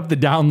couldn't pick up the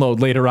download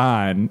later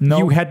on. No.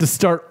 You had to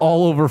start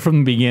all over from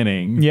the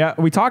beginning. Yeah.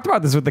 We talked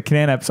about this with the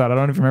Canan episode. I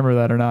don't know if you remember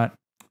that or not.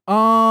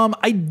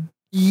 I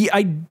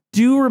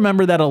do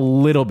remember that a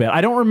little bit.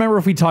 I don't remember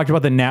if we talked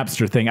about the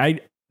Napster thing.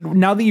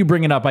 Now that you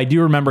bring it up, I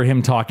do remember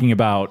him talking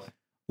about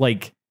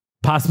like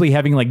possibly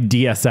having like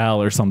DSL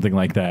or something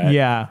like that.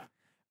 Yeah.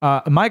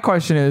 My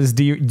question is,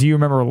 do you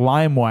remember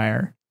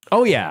LimeWire?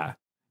 Oh yeah.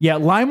 Yeah,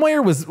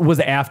 LimeWire was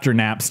after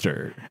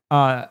Napster.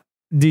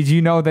 Did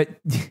you know that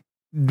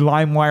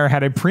LimeWire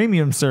had a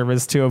premium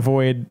service to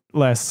avoid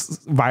less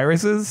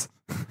viruses?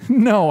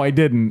 No, I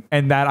didn't.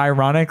 And that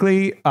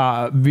ironically,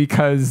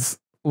 because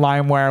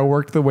LimeWire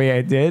worked the way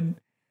it did,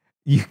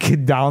 you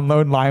could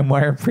download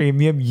LimeWire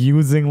Premium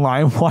using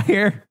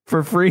LimeWire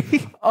for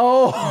free.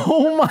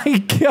 Oh my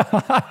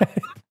God.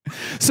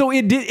 So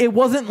it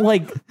wasn't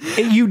like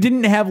you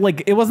didn't have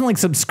like, it wasn't like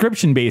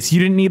subscription based. You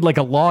didn't need like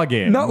a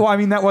login. No, well, I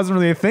mean, that wasn't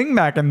really a thing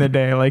back in the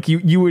day. Like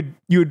you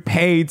would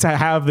pay to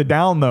have the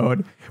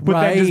download,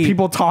 but then just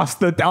people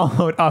tossed the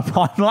download up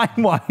on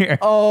LimeWire.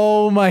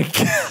 Oh my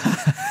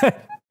God.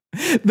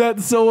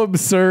 That's so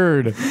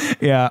absurd.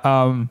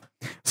 Yeah.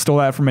 Stole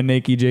that from a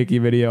Nakey Jakey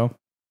video.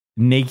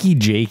 Nakey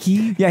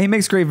Jakey? Yeah, he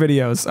makes great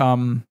videos.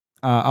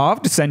 I'll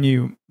have to send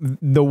you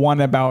the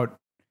one about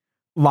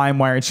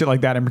LimeWire and shit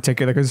like that in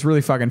particular, because it's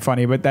really fucking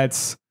funny. But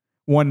that's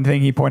one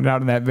thing he pointed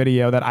out in that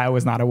video that I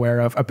was not aware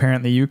of.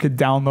 Apparently, you could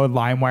download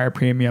LimeWire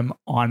Premium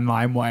on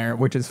LimeWire,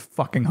 which is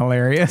fucking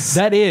hilarious.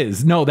 That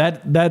is. No,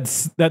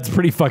 that's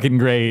pretty fucking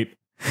great.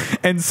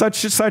 and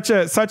such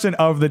an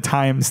of the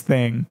times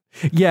thing.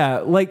 Yeah,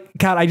 like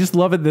God, I just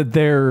love it that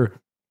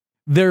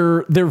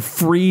their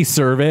free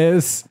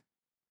service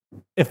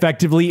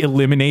effectively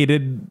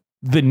eliminated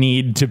the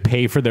need to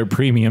pay for their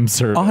premium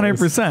service.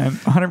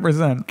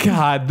 100%.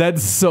 God,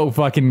 that's so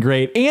fucking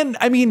great. And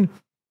I mean,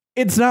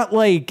 it's not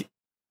like,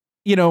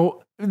 you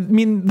know, I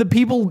mean, the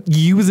people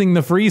using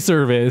the free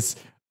service,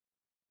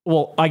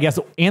 well, I guess,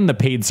 and the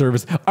paid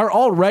service are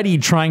already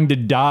trying to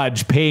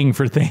dodge paying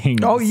for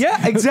things. Oh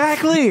yeah,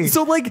 exactly.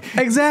 So like,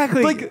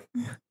 exactly. like,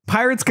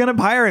 pirate's gonna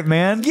pirate,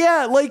 man.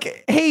 yeah,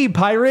 like, hey,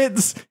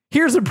 pirates,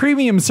 here's a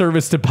premium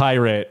service to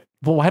pirate.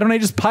 Well, why don't I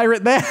just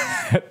pirate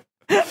that?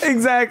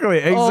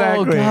 Exactly.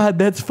 Oh God,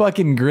 that's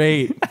fucking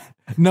great.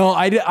 No,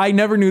 I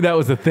never knew that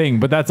was a thing,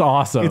 but that's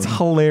awesome. It's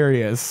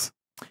hilarious.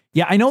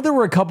 Yeah, I know there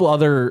were a couple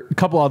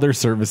other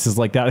services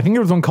like that. I think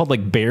there was one called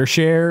like Bear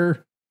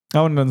Share.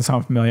 That one doesn't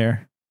sound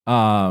familiar.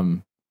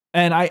 And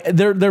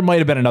there might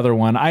have been another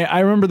one.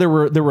 I remember there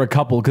were a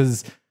couple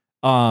because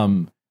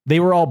they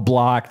were all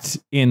blocked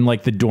in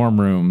like the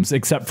dorm rooms,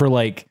 except for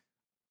like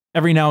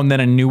every now and then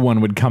a new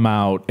one would come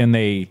out and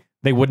they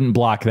wouldn't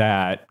block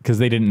that because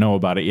they didn't know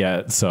about it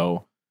yet.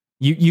 So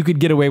you could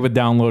get away with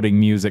downloading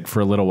music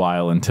for a little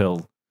while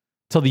until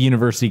the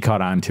university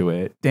caught on to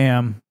it.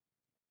 Damn.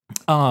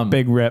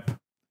 Big rip.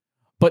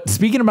 But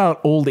speaking about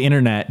old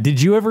internet,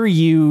 did you ever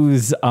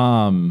use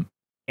AIM,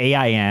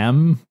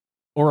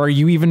 or are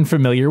you even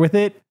familiar with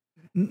it?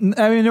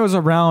 I mean, it was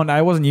around.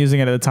 I wasn't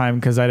using it at the time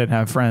because I didn't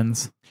have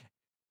friends.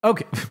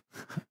 Okay.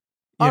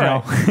 You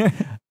know.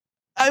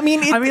 I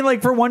mean,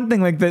 like for one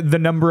thing, like the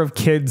number of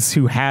kids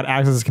who had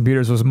access to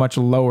computers was much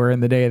lower in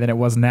the day than it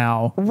was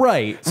now.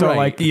 Right. So right.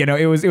 like, you know,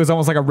 it was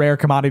almost like a rare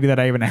commodity that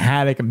I even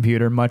had a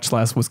computer, much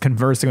less was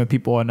conversing with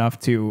people enough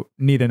to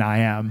need an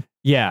IM.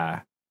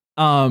 Yeah.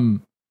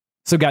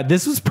 So God,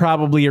 this was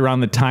probably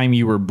around the time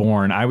you were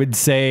born. I would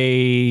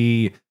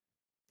say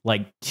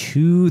like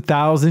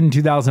 2000,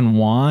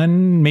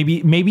 2001,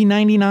 maybe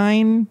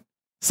 99,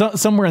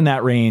 somewhere in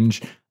that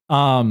range.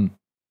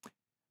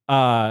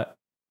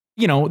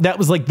 You know, that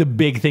was like the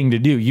big thing to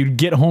do. You'd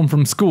get home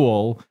from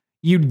school,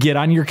 you'd get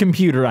on your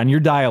computer, on your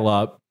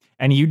dial-up,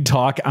 and you'd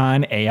talk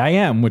on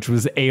AIM, which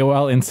was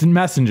AOL Instant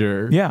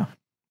Messenger. Yeah.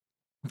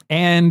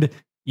 And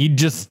you'd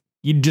just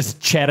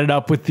chat it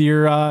up with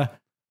your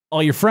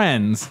all your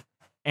friends.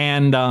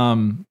 And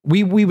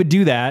we would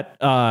do that.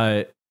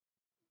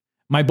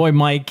 My boy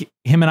Mike,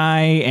 him and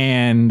I,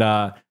 and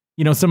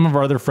you know, some of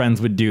our other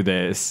friends would do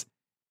this.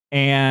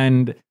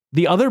 And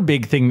the other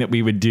big thing that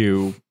we would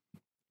do,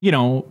 you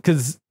know,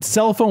 because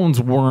cell phones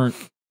weren't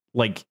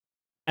like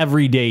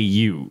everyday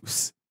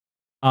use.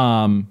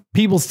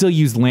 People still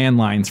use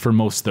landlines for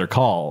most of their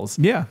calls.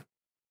 Yeah.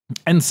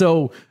 And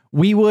so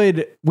we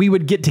would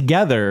get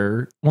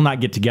together. Well,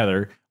 not get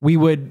together. We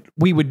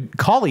would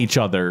call each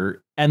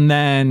other, and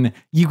then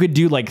you could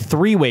do like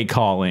three-way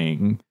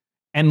calling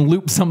and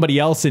loop somebody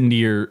else into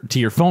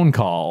your phone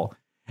call.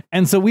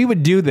 And so we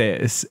would do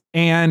this.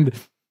 And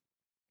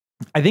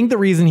I think the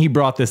reason he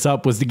brought this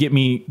up was to get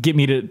me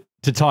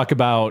to talk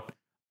about,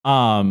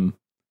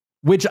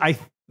 which I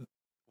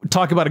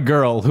talk about a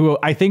girl who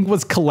I think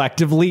was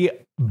collectively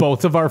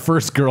both of our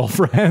first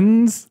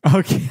girlfriends.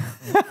 Okay.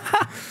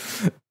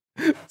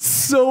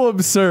 So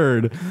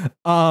absurd.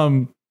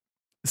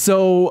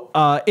 So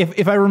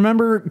if I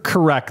remember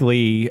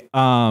correctly,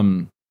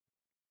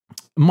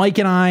 Mike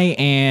and I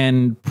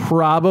and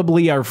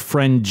probably our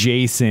friend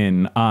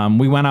Jason,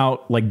 we went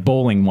out like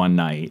bowling one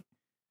night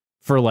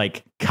for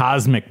like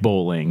cosmic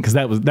bowling, because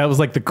that was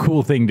like the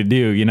cool thing to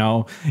do, you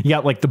know. You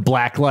got like the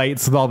black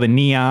lights with all the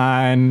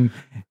neon,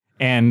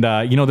 and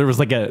you know, there was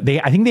like I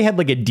think they had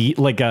like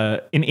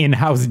an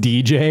in-house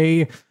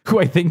DJ who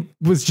I think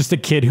was just a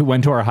kid who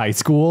went to our high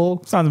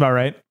school. Sounds about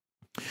right.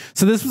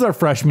 So this was our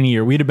freshman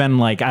year. We'd have been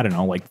like, I don't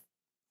know, like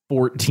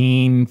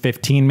 14,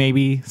 15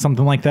 maybe,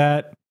 something like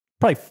that.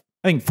 Probably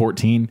I think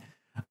 14.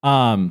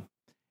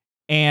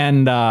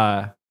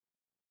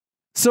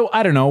 So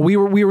I don't know. We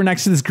were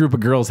next to this group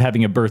of girls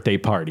having a birthday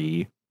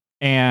party,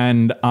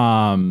 and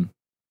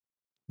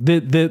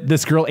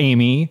this girl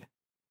Amy.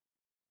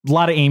 A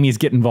lot of Amy's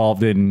get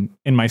involved in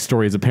my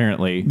stories,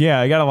 apparently. Yeah,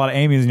 I got a lot of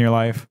Amy's in your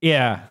life.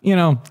 Yeah, you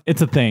know,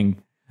 it's a thing.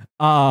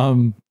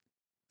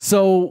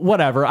 So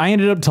whatever. I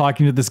ended up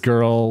talking to this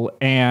girl,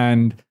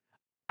 and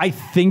I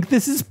think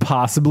this is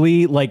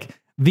possibly like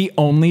the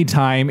only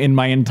time in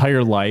my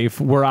entire life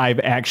where I've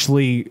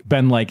actually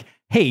been like,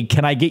 "Hey,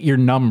 can I get your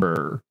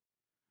number?"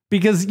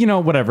 Because, you know,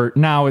 whatever.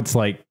 Now it's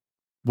like,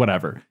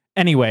 whatever.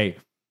 Anyway,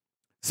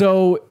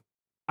 so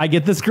I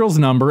get this girl's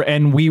number,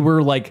 and we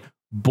were like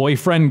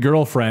boyfriend,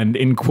 girlfriend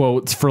in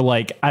quotes for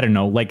like, I don't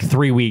know, like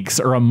 3 weeks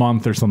or a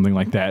month or something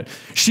like that.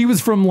 She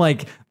was from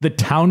like the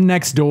town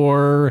next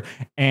door,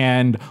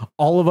 and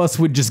all of us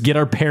would just get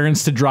our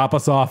parents to drop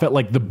us off at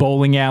like the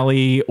bowling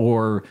alley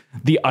or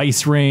the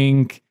ice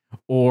rink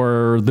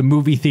or the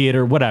movie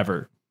theater,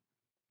 whatever.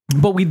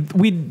 But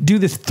we'd do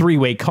this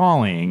three-way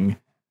calling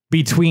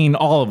between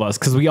all of us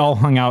because we all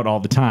hung out all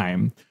the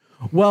time.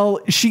 Well,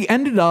 she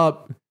ended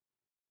up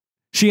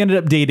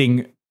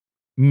dating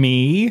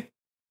me,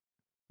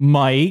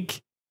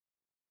 Mike.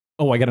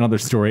 Oh, I got another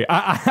story.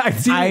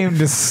 I am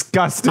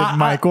disgusted,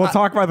 Mike. We'll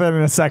talk about that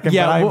in a second.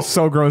 Yeah, but I'm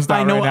so grossed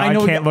out right now. I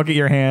can't look at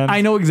your hand.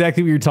 I know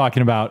exactly what you're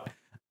talking about.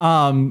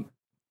 God,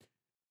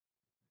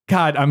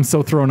 I'm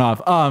so thrown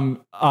off.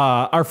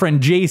 Our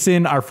friend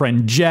Jason, our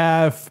friend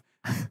Jeff.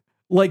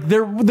 Like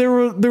there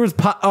was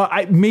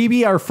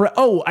maybe our friend.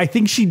 Oh, I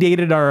think she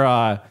dated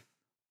our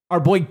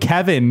boy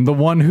Kevin, the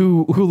one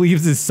who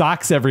leaves his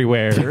socks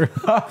everywhere.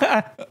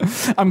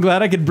 I'm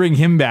glad I could bring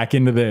him back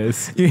into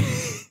this.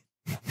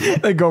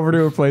 They go over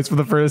to a place for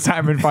the first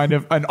time and find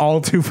an all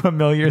too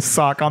familiar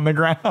sock on the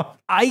ground.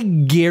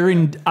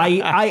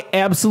 I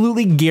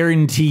absolutely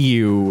guarantee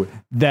you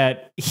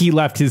that he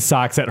left his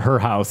socks at her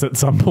house at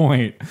some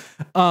point.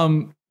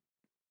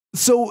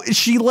 So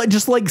she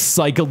just like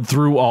cycled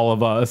through all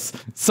of us,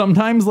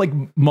 sometimes like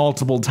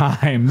multiple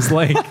times,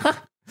 like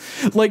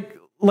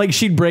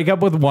she'd break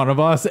up with one of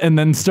us and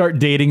then start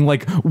dating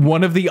like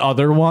one of the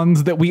other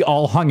ones that we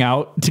all hung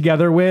out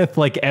together with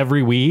like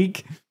every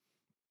week.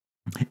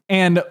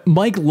 And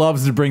Mike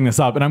loves to bring this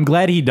up, and I'm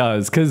glad he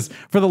does, because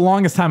for the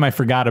longest time I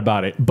forgot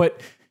about it.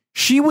 But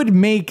she would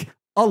make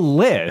a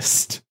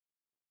list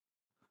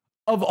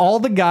of all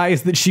the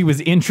guys that she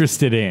was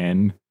interested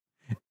in,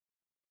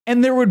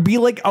 and there would be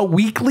like a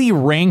weekly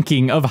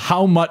ranking of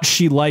how much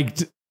she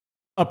liked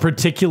a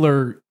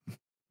particular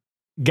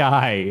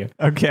guy.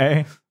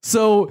 Okay.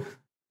 So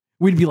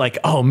we'd be like,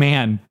 oh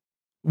man,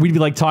 we'd be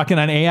like talking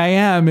on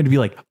AIM and be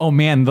like, oh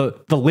man, the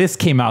list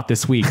came out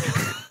this week.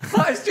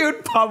 She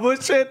would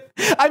publish it.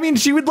 I mean,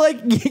 she would like,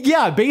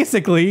 yeah,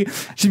 basically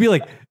she'd be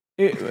like,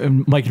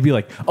 Mike would be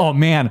like, oh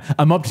man,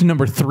 I'm up to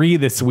number 3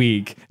 this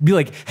week. Be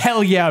like,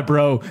 hell yeah,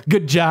 bro.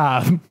 Good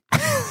job.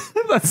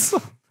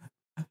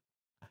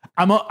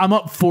 I'm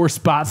up 4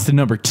 spots to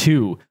number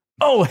 2.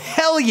 Oh,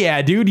 hell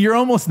yeah, dude. You're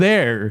almost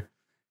there.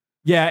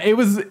 Yeah, it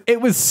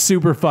was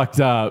super fucked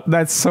up.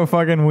 That's so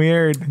fucking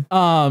weird.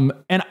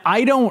 And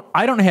I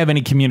don't have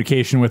any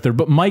communication with her,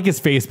 but Mike is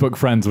Facebook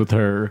friends with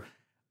her.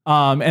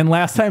 And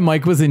last time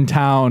Mike was in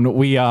town,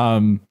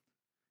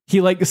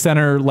 he like sent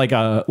her like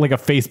a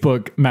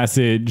Facebook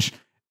message,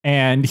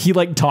 and he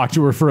like talked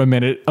to her for a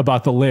minute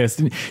about the list,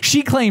 and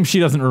she claims she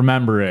doesn't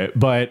remember it,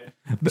 but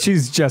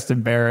she's just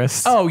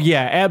embarrassed. Oh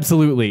yeah,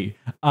 absolutely.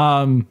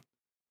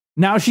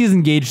 Now she's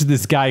engaged to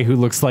this guy who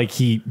looks like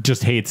he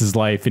just hates his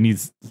life, and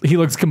he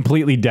looks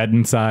completely dead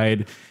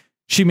inside.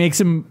 She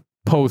makes him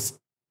post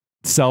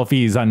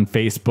selfies on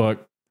Facebook,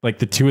 like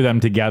the two of them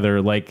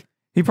together, like.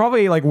 He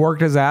probably like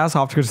worked his ass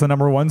off to get to the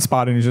number 1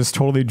 spot, and he's just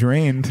totally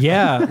drained.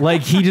 Yeah,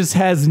 like he just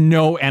has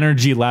no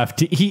energy left.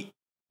 He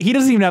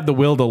doesn't even have the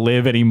will to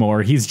live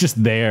anymore. He's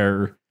just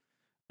there.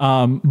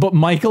 But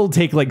Michael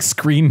take like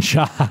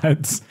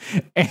screenshots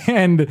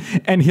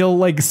and he'll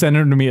like send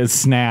them to me as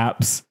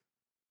snaps.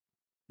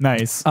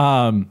 Nice.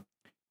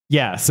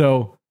 Yeah,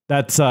 so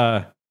that's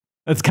kind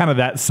of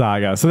that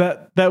saga. So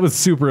that was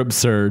super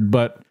absurd,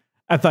 but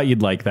I thought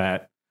you'd like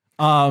that.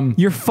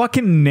 Your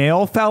fucking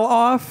nail fell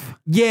off?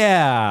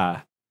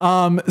 Yeah.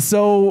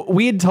 So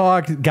we had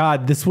talked,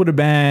 God, this would have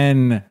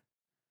been.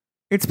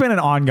 It's been an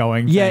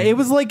ongoing thing. Yeah, it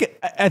was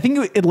like, I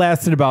think it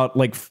lasted about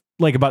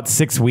about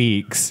 6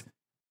 weeks.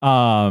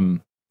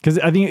 Because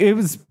I think it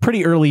was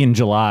pretty early in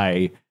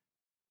July,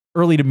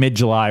 early to mid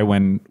July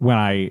when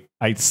I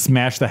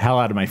smashed the hell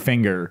out of my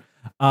finger.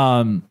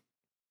 But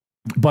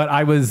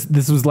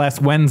this was last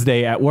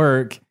Wednesday at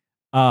work.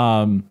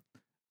 I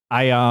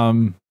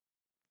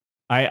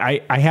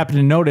happened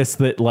to notice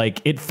that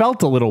like it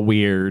felt a little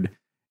weird,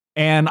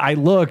 and I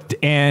looked,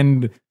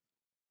 and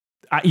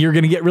you're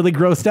gonna get really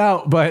grossed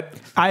out, but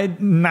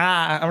I'm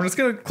just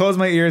gonna close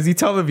my ears. You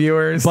tell the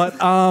viewers. But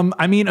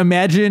I mean,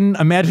 imagine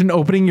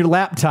opening your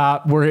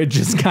laptop where it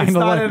just kind of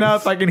not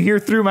enough. I can hear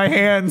through my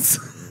hands.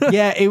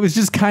 Yeah, it was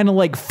just kind of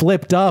like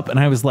flipped up, and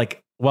I was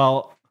like,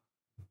 well,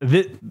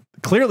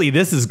 clearly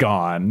this is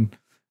gone.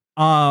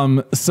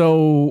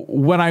 So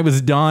when I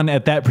was done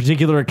at that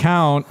particular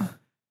account,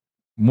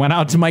 went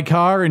out to my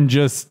car and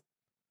just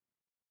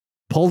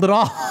pulled it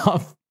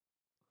off.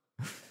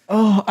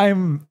 Oh,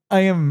 I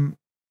am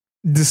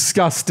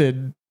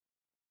disgusted.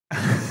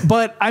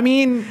 But I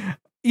mean,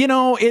 you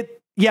know,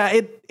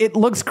 it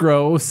looks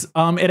gross.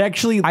 It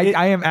actually,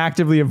 I am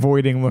actively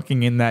avoiding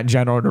looking in that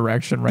general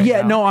direction right now.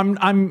 Yeah, no,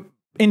 I'm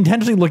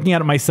intentionally looking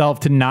at it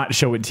myself to not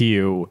show it to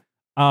you.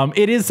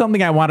 It is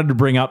something I wanted to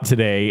bring up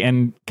today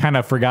and kind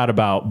of forgot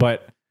about,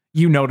 but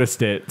you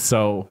noticed it,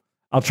 so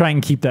I'll try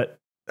and keep that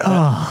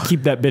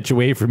bitch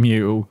away from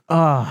you.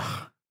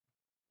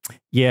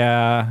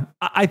 Yeah,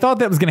 I thought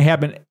that was going to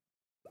happen.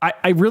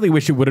 I really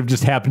wish it would have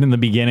just happened in the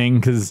beginning,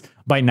 because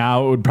by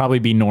now it would probably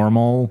be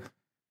normal.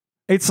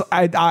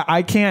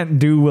 I can't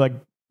do like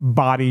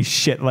body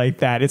shit like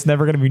that. It's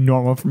never going to be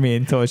normal for me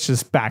until it's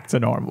just back to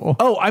normal.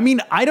 Oh, I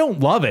mean, I don't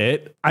love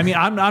it. I mean,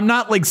 I'm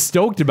not like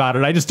stoked about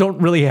it. I just don't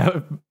really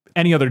have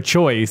any other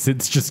choice.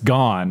 It's just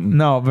gone.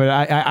 No, but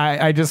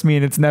I just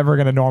mean it's never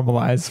going to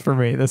normalize for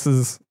me. This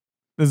is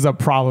a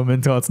problem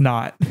until it's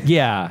not.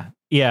 Yeah.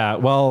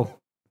 Well,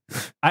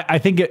 I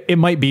think it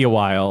might be a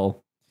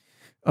while.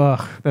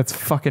 Ugh, that's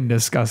fucking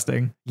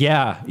disgusting.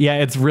 Yeah,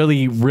 it's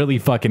really, really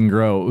fucking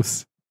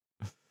gross.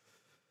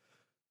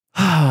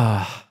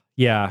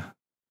 Yeah,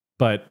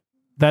 but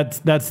that's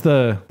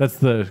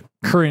the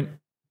current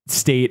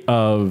state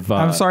of.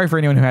 I'm sorry for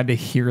anyone who had to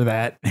hear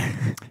that.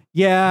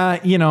 Yeah,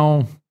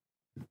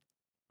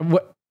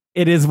 what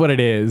it is, what it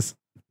is.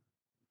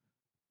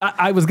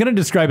 I was gonna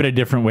describe it a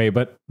different way,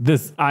 but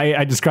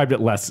I described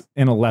it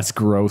in a less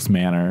gross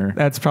manner.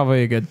 That's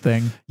probably a good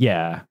thing.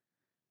 Yeah.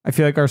 I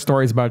feel like our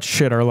stories about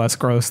shit are less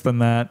gross than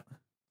that.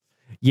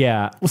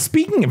 Yeah. Well,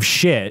 speaking of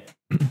shit,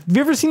 have you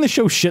ever seen the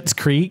show Schitt's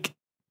Creek?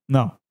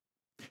 No.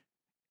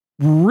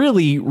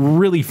 Really,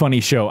 really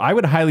funny show. I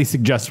would highly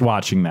suggest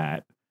watching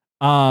that.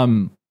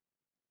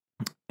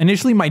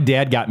 Initially, my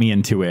dad got me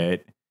into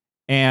it,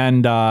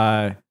 and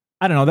I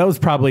don't know. That was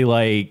probably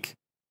like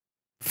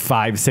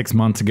 5-6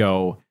 months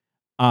ago.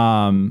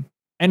 And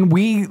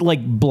we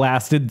like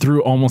blasted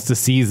through almost a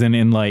season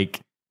in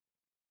like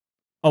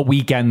a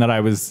weekend that I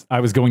was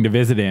going to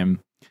visit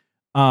him.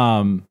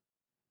 And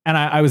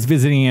I was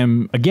visiting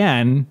him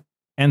again.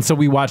 And so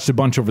we watched a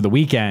bunch over the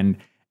weekend.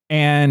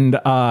 And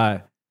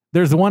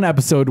there's one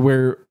episode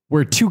where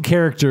two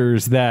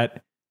characters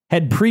that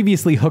had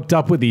previously hooked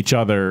up with each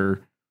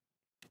other,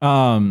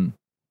 one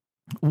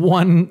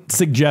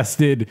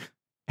suggested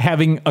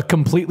having a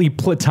completely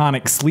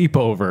platonic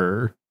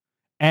sleepover,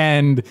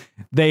 and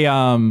they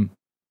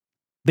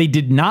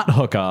did not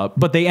hook up,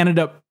 but they ended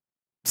up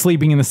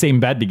sleeping in the same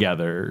bed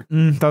together.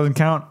 Doesn't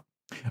count.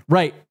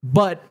 Right.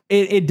 But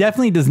it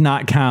definitely does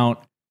not count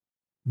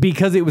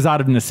because it was out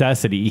of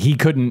necessity. He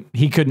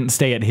couldn't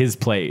stay at his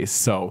place,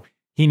 so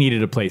he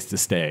needed a place to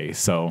stay.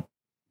 So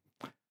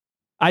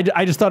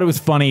I just thought it was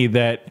funny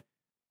that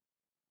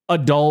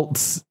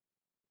adults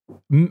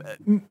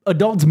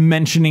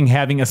mentioning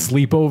having a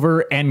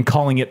sleepover and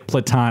calling it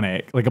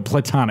platonic, like a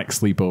platonic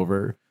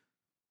sleepover.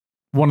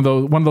 One of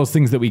those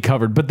things that we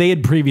covered, but they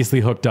had previously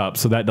hooked up,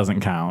 so that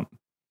doesn't count.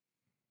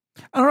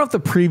 I don't know if the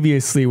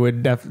previously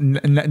would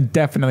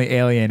definitely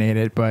alienate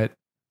it, but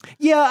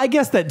yeah, I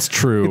guess that's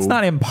true. It's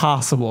not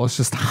impossible. It's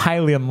just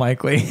highly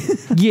unlikely.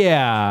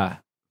 Yeah,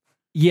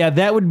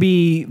 that would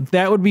be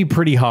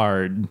pretty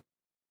hard.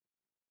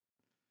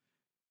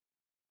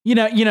 You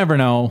never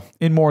know.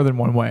 In more than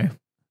one way.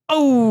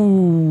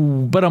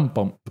 Oh,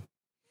 bump.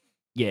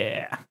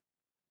 Yeah.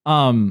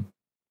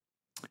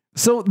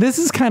 So this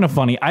is kind of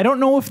funny. I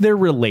don't know if they're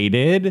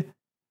related.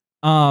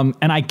 And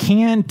I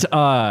can't.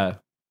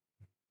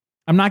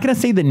 I'm not going to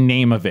say the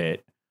name of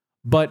it,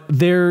 but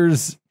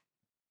there's.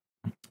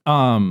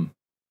 I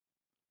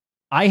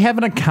have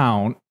an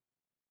account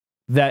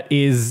that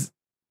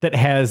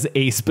has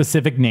a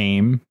specific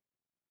name,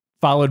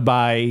 followed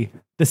by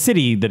the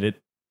city that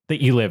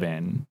you live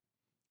in,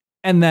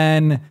 and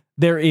then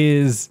there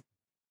is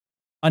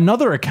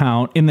another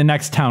account in the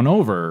next town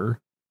over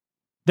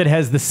that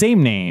has the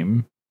same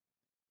name,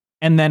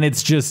 and then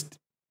it's just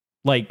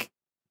like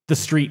the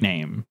street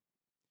name.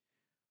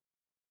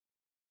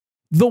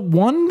 The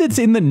one that's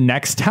in the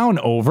next town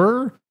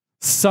over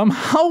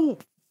somehow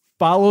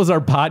follows our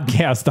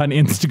podcast on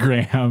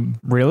Instagram.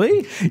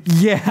 Really?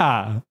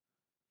 Yeah.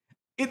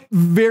 It's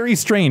very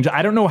strange.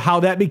 I don't know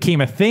how that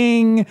became a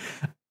thing.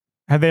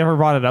 Have they ever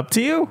brought it up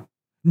to you?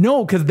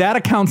 No, because that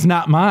account's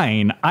not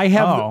mine. I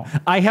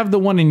have the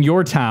one in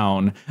your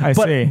town. I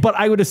see. But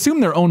I would assume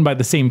they're owned by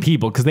the same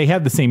people because they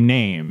have the same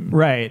name.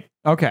 Right.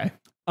 Okay.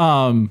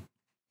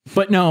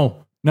 But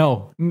no,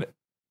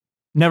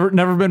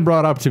 never been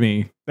brought up to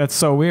me. That's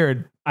so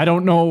weird. I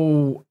don't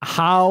know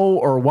how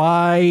or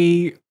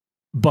why,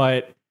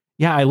 but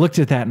yeah, I looked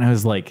at that and I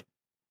was like,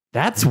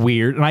 that's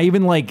weird. And I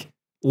even like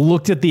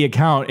looked at the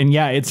account, and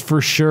yeah, it's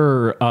for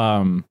sure.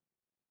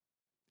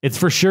 It's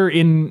for sure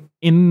in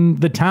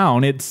the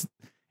town. It's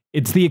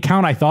the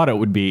account I thought it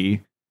would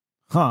be.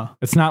 Huh.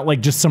 It's not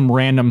like just some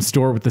random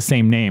store with the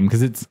same name,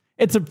 because it's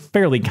a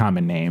fairly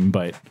common name,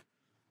 but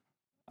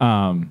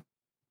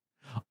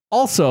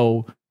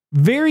also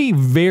very,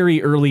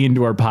 very early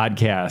into our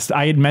podcast,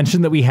 I had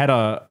mentioned that we had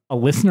a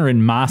listener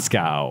in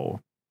Moscow,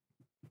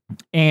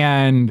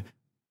 and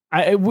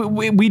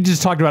we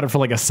just talked about it for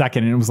like a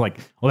second, and it was like,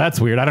 well,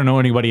 that's weird. I don't know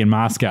anybody in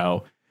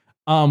Moscow.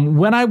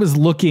 When I was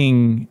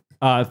looking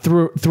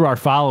through our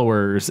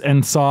followers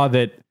and saw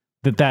that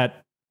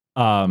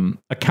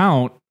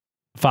account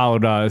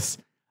followed us,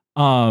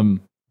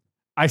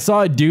 I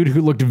saw a dude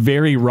who looked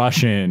very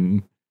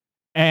Russian,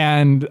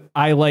 and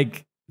I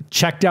like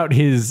checked out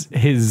his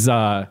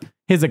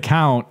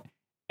account,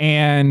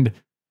 and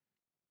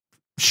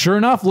sure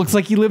enough, looks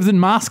like he lives in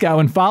Moscow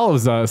and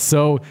follows us.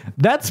 So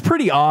that's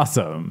pretty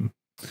awesome.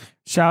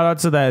 Shout out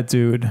to that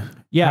dude.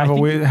 Yeah,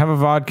 have a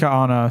vodka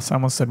on us. I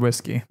almost said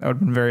whiskey. That would have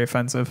been very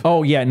offensive.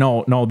 Oh yeah,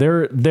 no,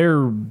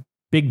 they're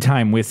big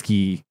time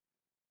whiskey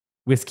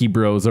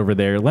bros over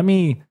there. Let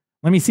me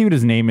see what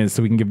his name is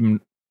so we can give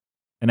him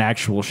an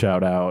actual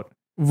shout out.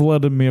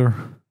 Vladimir.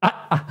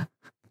 I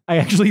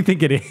actually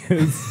think it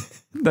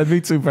is. That'd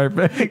be too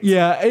perfect.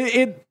 Yeah,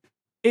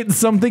 it's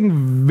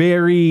something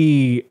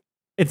very.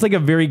 It's like a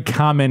very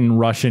common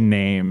Russian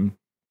name.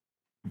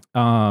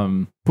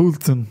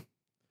 Putin.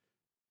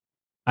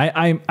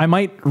 I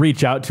might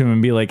reach out to him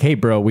and be like, hey,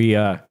 bro,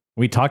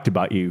 we talked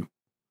about you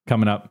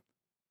coming up.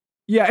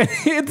 Yeah,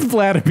 it's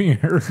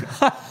Vladimir.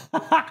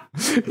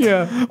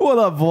 Yeah. What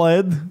up,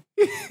 Vlad?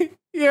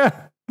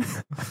 Yeah.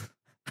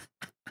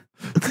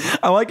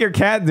 I like your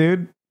cat,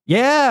 dude.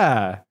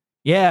 Yeah.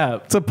 Yeah.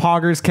 It's a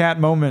Poggers cat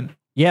moment.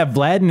 Yeah,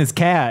 Vlad and his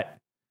cat.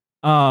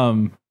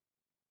 Yeah,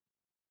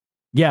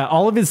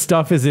 all of his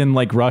stuff is in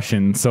like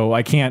Russian, so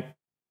I can't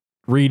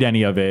read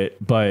any of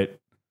it, but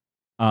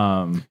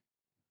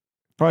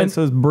Probably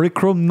says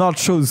Breakroom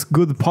Nachos,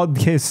 good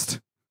podcast.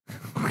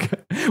 Okay.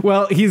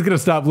 Well, he's gonna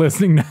stop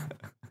listening now.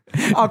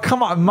 Oh,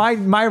 come on.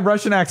 My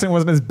Russian accent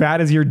wasn't as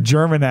bad as your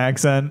German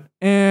accent.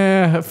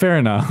 Fair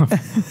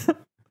enough.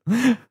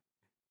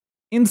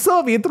 In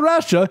Soviet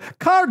Russia,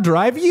 car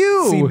drive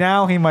you. See,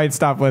 now he might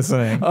stop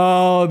listening.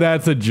 Oh,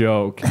 that's a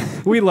joke.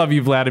 We love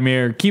you,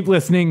 Vladimir. Keep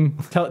listening.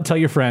 Tell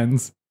your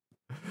friends.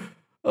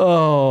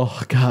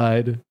 Oh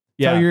God.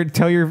 Yeah.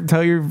 Tell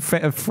your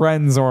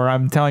friends, or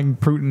I'm telling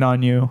Putin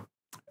on you.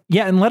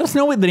 Yeah, and let us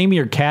know what the name of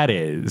your cat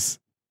is.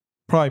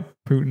 Probably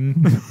Putin.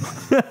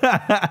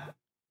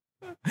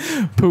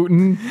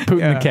 Putin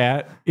the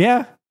cat.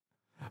 Yeah.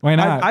 Why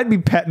not? I'd be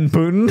petting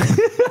Putin.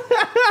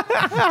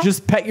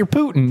 Just pet your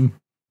Putin.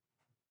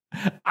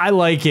 I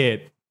like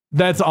it.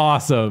 That's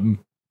awesome.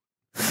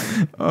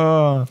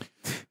 Did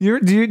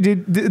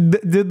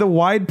the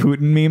wide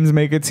Putin memes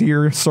make it to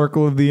your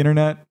circle of the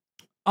internet?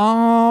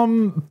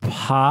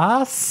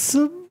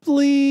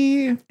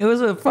 Possibly. It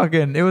was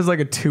like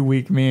a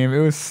 2-week meme. It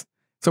was,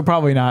 so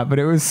probably not, but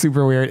it was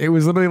super weird. It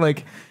was literally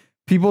like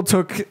people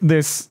took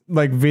this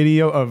like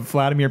video of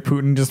Vladimir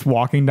Putin just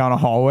walking down a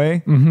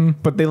hallway,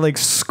 but they like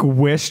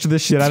squished the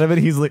shit out of it.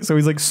 He's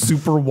like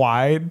super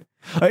wide.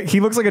 Like, he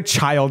looks like a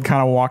child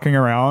kind of walking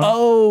around.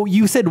 Oh,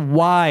 you said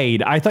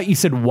wide. I thought you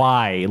said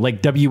Y,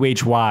 like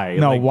WHY.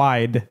 No, like,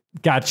 wide.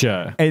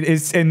 Gotcha.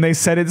 And they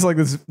said it's like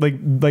this,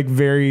 like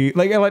very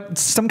like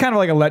some kind of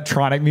like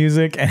electronic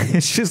music, and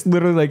it's just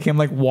literally like him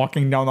like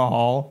walking down the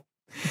hall,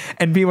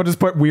 and people just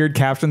put weird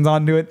captions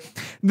onto it.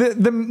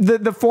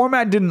 The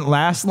format didn't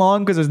last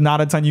long because there's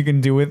not a ton you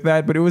can do with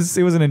that, but it was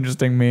an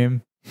interesting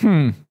meme.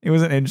 It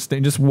was an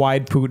interesting, just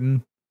wide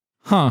Putin.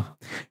 Huh.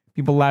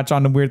 People latch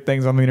on to weird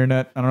things on the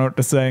internet. I don't know what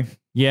to say.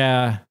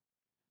 Yeah.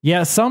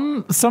 Yeah,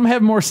 some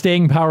have more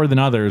staying power than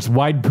others.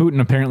 Wide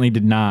Putin apparently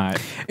did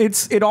not.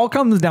 It all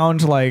comes down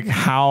to like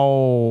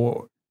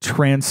how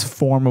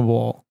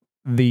transformable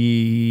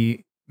the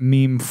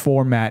meme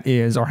format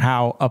is, or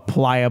how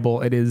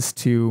applicable it is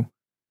to,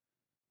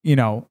 you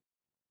know,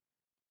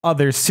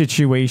 other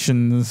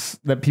situations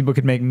that people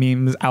could make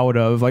memes out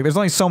of. Like, there's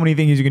only so many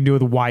things you can do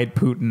with wide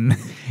Putin.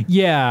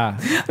 Yeah.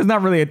 There's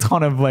not really a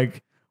ton of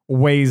like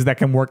ways that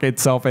can work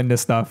itself into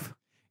stuff.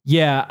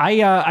 Yeah,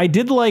 I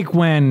did like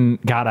when,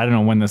 God, I don't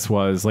know when this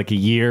was, like a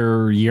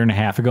year and a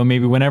half ago,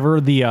 maybe, whenever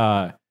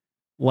the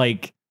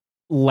like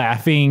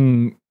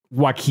laughing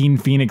Joaquin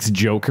Phoenix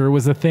Joker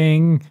was a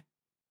thing.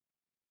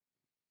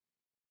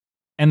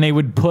 And they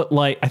would put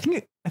like, I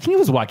think it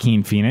was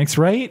Joaquin Phoenix,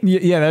 right?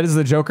 Yeah, that is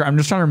the Joker. I'm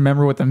just trying to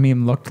remember what the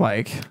meme looked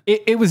like.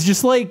 It was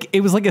just like,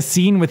 it was like a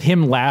scene with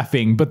him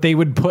laughing, but they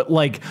would put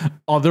like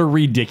other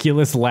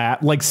ridiculous like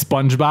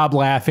SpongeBob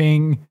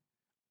laughing.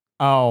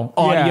 Oh,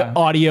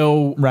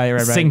 audio right.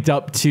 synced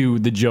up to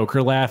the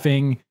Joker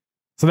laughing.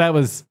 So that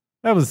was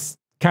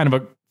kind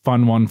of a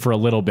fun one for a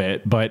little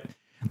bit, but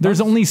there's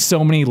only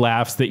so many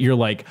laughs that you're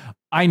like,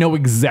 I know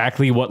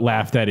exactly what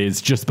laugh that is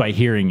just by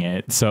hearing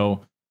it.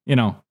 So, you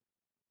know,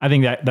 I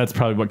think that's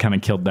probably what kind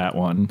of killed that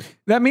one.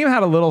 That meme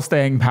had a little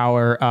staying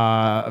power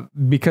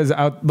because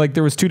like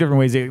there was two different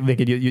ways they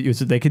could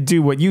use it. They could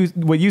do what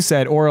you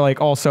said, or like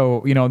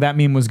also, you know, that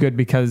meme was good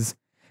because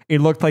it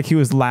looked like he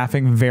was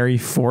laughing very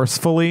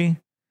forcefully.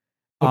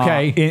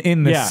 Okay.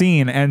 In the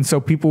scene. And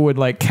so people would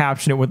like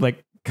caption it with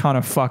like kind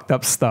of fucked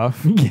up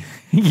stuff.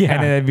 Yeah.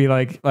 And then it'd be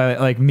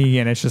like me,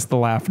 and it's just the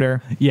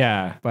laughter.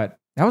 Yeah. But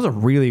that was a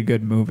really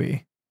good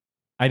movie.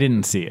 I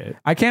didn't see it.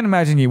 I can't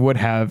imagine you would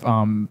have,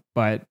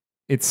 but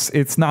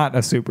it's not a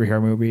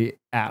superhero movie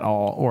at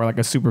all, or like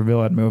a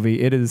supervillain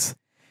movie. It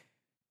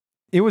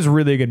was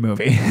really a good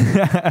movie.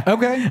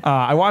 Okay.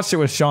 I watched it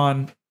with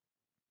Sean.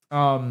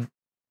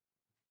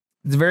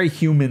 It's a very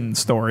human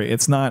story.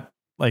 It's not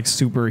like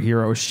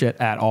superhero shit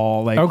at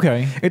all. Like,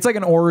 okay, it's like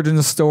an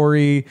origin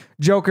story.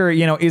 Joker,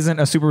 you know, isn't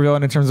a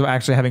supervillain in terms of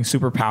actually having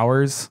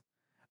superpowers.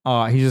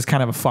 He's just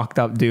kind of a fucked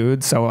up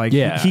dude. So like,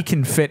 he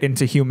can fit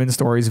into human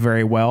stories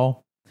very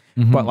well.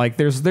 Mm-hmm. But like,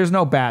 there's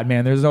no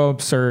Batman. There's no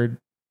absurd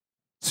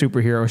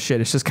superhero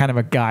shit. It's just kind of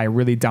a guy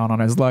really down on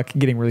his luck,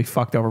 getting really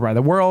fucked over by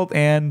the world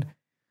and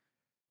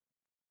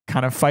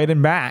kind of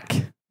fighting back.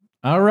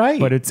 All right.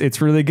 But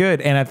it's really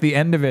good. And at the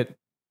end of it,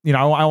 you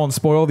know, I won't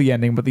spoil the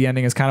ending, but the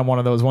ending is kind of one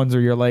of those ones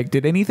where you're like,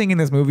 did anything in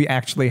this movie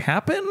actually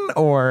happen?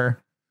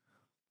 Or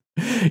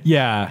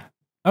yeah.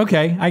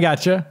 Okay, I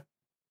gotcha.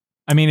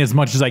 I mean, as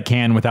much as I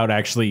can without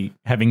actually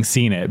having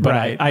seen it, but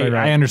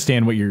I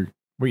understand what you're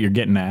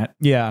getting at.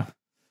 Yeah.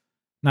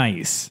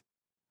 Nice.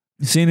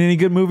 You seen any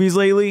good movies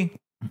lately?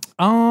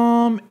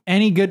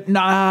 Any good?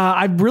 Nah,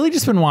 I've really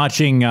just been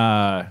watching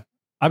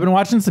I've been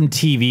watching some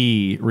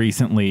TV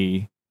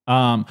recently.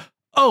 Oh,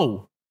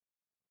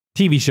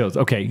 TV shows.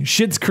 Okay.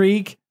 Schitt's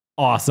Creek.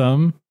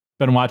 Awesome.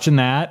 Been watching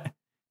that.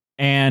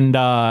 And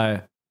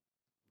the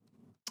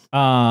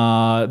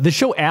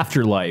show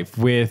Afterlife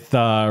with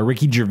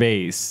Ricky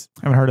Gervais. I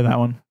haven't heard of that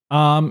one.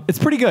 It's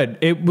pretty good.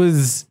 It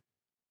was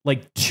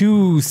like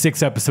 2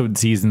 6-episode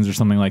seasons or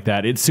something like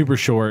that. It's super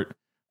short.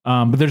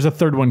 But there's a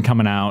third one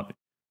coming out.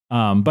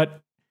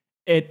 But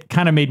it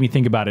kind of made me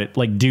think about it,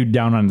 like dude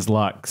down on his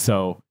luck.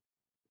 So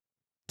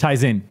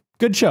ties in.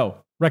 Good show.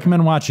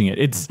 Recommend watching it.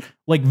 It's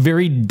like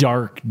very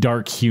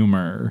dark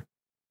humor.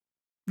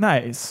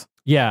 Nice.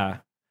 Yeah.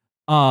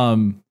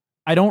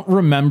 I don't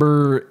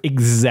remember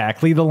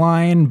exactly the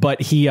line,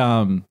 but he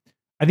I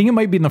think it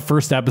might be in the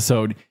first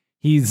episode.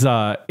 He's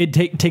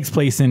takes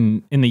place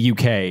in the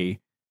UK.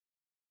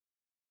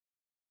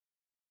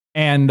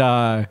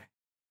 And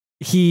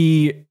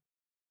he's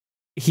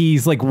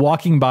like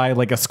walking by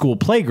like a school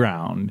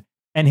playground,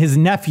 and his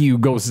nephew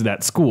goes to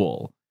that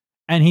school,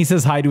 and he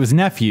says hi to his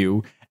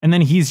nephew, and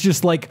then he's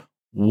just like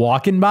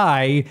walking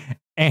by,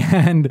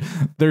 and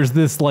there's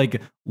this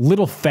like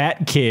little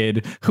fat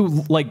kid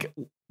who like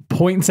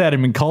points at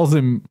him and calls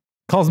him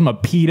a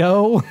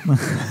pedo.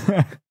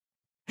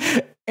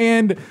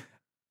 And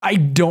I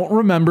don't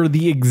remember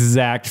the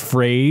exact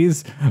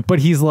phrase, but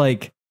he's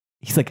like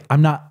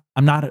I'm not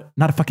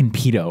a fucking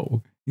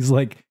pedo. He's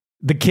like,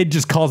 the kid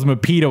just calls him a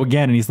pedo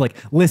again, and he's like,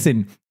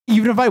 listen,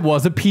 even if I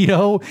was a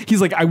pedo, he's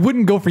like, I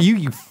wouldn't go for you,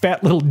 you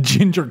fat little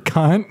ginger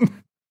cunt.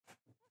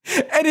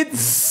 And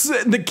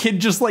the kid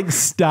just like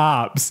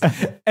stops,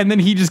 and then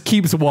he just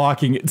keeps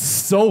walking. It's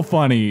so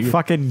funny.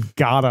 Fucking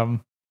got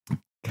him.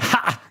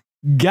 Ha!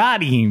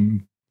 Got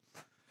him.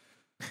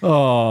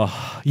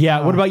 Oh, yeah.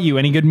 What about you?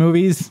 Any good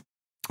movies?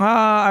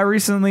 I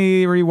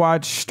recently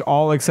rewatched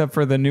all except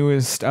for the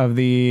newest of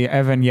the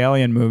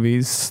Evangelion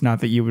movies. Not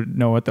that you would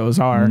know what those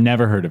are.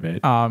 Never heard of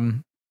it.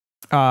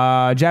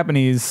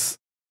 Japanese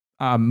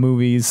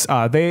movies.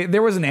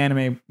 There was an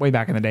anime way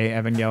back in the day,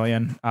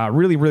 Evangelion.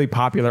 Really, really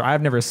popular.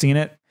 I've never seen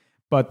it,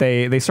 but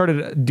they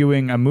started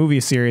doing a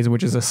movie series,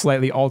 which is a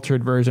slightly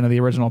altered version of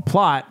the original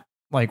plot,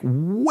 like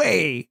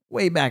way,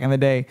 way back in the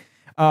day.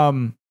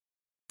 I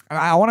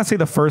want to say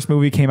the first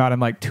movie came out in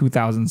like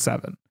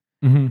 2007.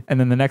 Mm-hmm. And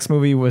then the next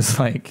movie was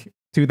like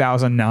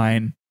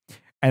 2009.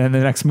 And then the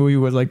next movie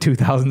was like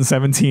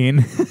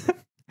 2017.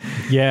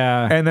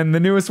 Yeah. And then the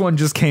newest one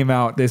just came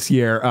out this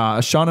year.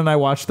 Sean and I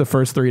watched the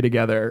first 3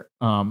 together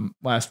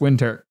last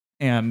winter.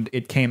 And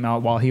it came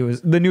out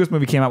the newest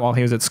movie came out while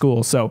he was at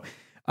school. So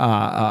we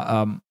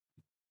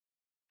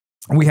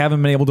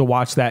haven't been able to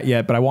watch that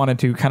yet, but I wanted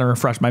to kind of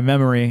refresh my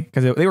memory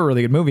because they were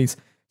really good movies.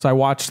 So I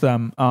watched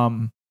them.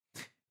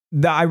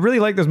 I really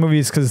like those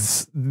movies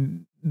because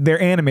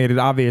they're animated.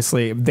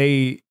 Obviously,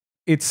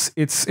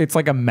 it's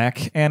like a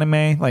mech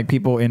anime, like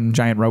people in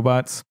giant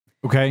robots.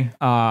 Okay.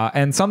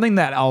 And something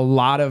that a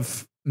lot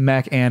of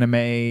mech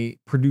anime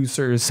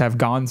producers have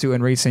gone to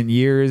in recent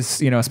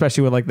years,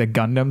 especially with like the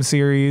Gundam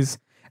series,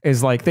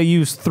 is like they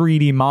use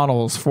 3D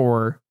models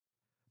for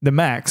the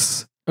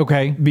mechs.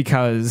 Okay.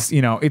 Because,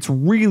 it's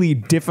really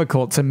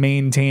difficult to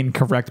maintain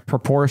correct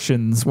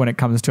proportions when it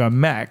comes to a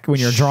mech when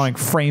you're drawing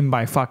frame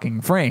by fucking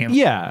frame.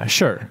 Yeah,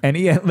 sure. And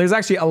yeah, there's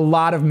actually a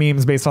lot of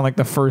memes based on like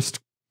the first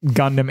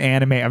Gundam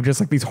anime of just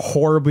like these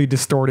horribly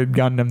distorted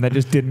Gundam that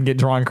just didn't get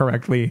drawn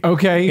correctly.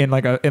 Okay. In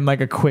like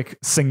a quick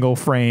single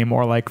frame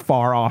or like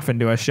far off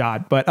into a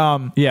shot. But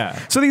yeah.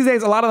 So these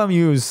days a lot of them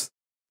use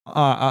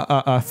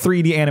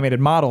 3D animated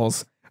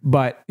models,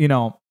 but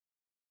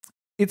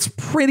it's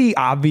pretty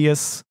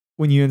obvious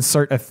when you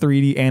insert a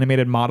 3D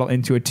animated model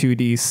into a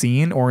 2D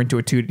scene or into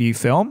a 2D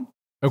film.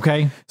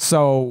 Okay.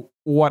 So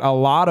what a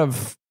lot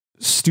of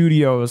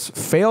studios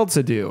failed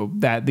to do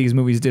that these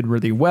movies did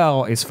really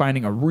well is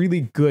finding a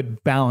really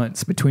good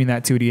balance between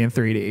that 2D and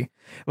 3D.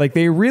 Like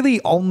they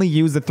really only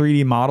use the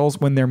 3D models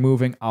when they're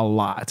moving a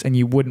lot and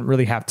you wouldn't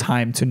really have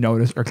time to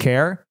notice or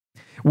care.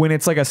 When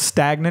it's like a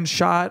stagnant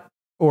shot,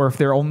 or if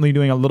they're only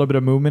doing a little bit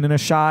of movement in a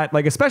shot,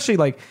 like especially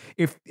like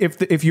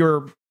if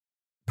your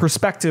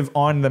perspective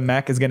on the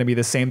mech is going to be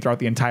the same throughout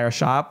the entire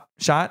shot,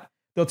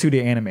 they'll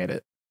 2D animate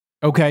it.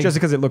 Okay. Just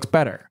because it looks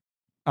better.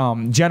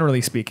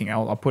 Generally speaking,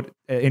 I'll put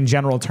in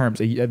general terms,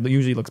 it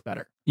usually looks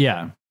better.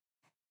 Yeah.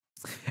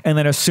 And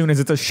then as soon as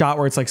it's a shot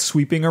where it's like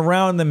sweeping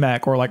around the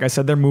mech, or like I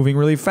said, they're moving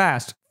really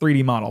fast,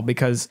 3D model,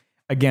 because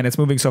again, it's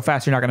moving so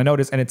fast, you're not going to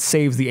notice. And it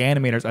saves the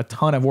animators a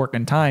ton of work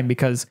and time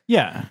because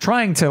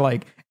trying to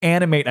like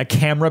animate a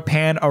camera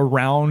pan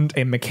around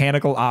a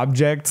mechanical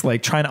object,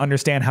 like trying to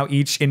understand how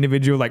each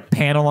individual like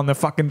panel on the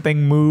fucking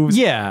thing moves.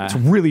 Yeah. It's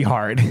really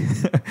hard.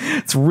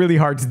 It's really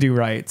hard to do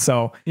right.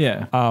 So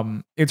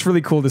it's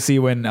really cool to see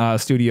when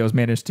studios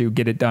manage to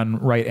get it done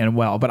right and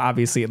well, but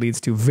obviously it leads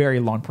to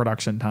very long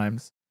production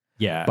times.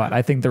 Yeah. But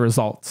I think the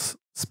results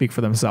speak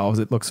for themselves.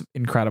 It looks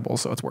incredible,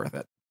 so it's worth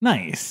it.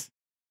 Nice.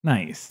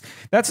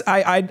 That's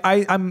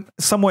I'm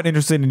somewhat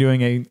interested in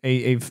doing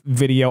a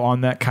video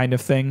on that kind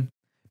of thing,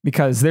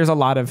 because there's a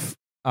lot of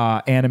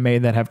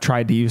anime that have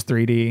tried to use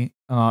 3D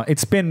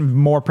It's been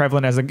more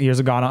prevalent as the years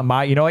have gone on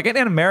by. You know, like in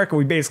America,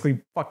 we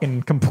basically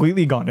fucking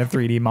completely gone to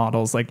 3D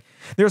models. Like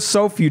there's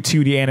so few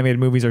 2D animated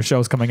movies or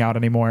shows coming out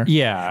anymore.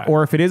 Yeah.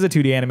 Or if it is a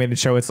 2D animated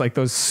show, it's like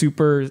those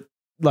super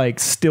like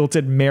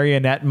stilted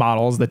marionette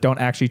models that don't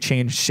actually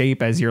change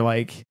shape as you're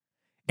like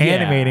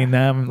animating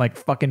them. Like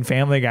fucking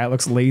Family Guy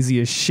looks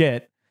lazy as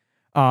shit.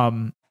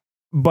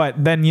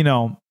 But then, you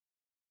know,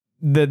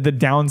 the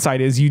downside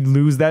is you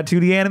lose that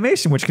 2D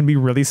animation, which can be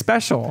really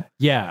special.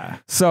 Yeah.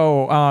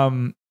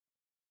 So,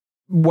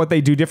 what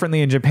they do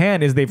differently in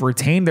Japan is they've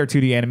retained their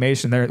 2D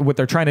animation. What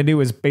they're trying to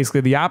do is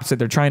basically the opposite.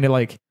 They're trying to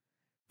like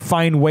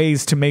find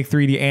ways to make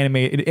 3D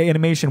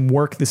animation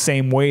work the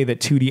same way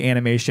that 2D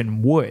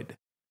animation would.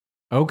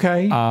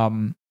 Okay.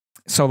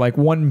 So like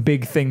one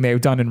big thing they've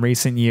done in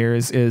recent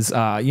years is,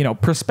 you know,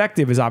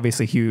 perspective is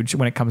obviously huge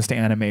when it comes to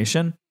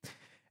animation,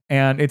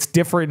 and it's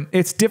different.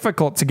 It's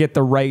difficult to get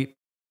the right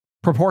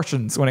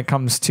proportions when it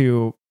comes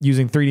to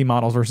using 3D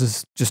models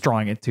versus just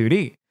drawing it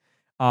 2D.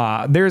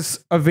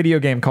 There's a video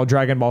game called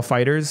Dragon Ball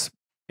Fighters.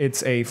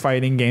 It's a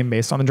fighting game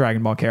based on the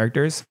Dragon Ball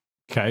characters.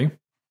 Okay.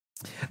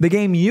 The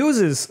game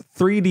uses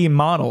 3D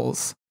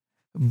models,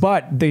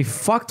 but they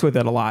fucked with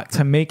it a lot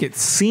to make it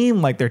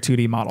seem like they're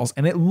 2D models,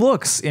 and it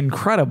looks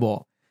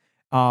incredible.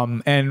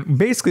 And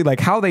basically like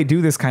how they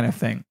do this kind of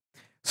thing.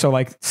 So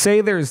like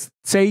say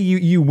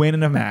you win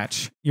in a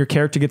match, your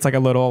character gets like a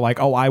little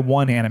like, oh, I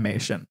won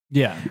animation.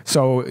 Yeah.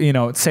 So, you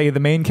know, say the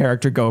main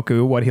character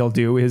Goku, what he'll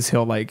do is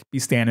he'll like be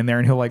standing there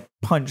and he'll like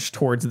punch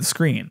towards the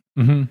screen.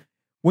 Mm-hmm.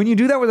 When you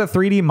do that with a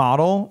 3D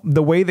model,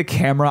 the way the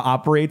camera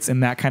operates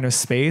in that kind of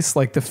space,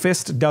 like the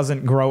fist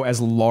doesn't grow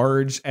as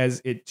large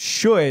as it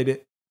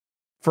should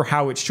for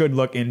how it should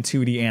look in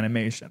 2D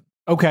animation.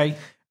 Okay.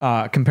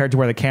 Compared to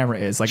where the camera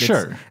is. Like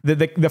sure.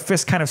 The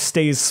fist kind of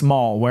stays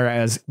small,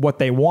 whereas what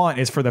they want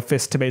is for the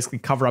fist to basically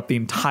cover up the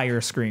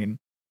entire screen.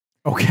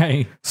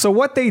 Okay. So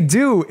what they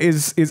do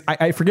is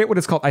I forget what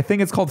it's called. I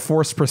think it's called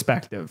forced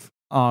perspective.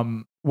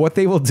 What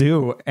they will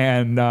do,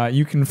 and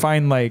you can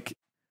find like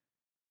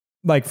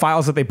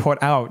files that they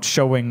put out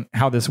showing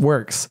how this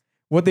works.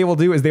 What they will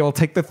do is they will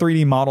take the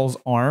 3D model's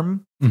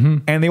arm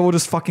and they will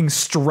just fucking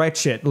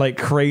stretch it like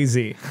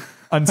crazy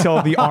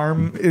until the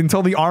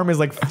arm is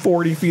like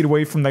 40 feet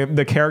away from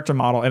the character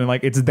model, and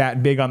like it's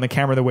that big on the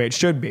camera the way it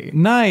should be.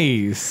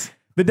 Nice.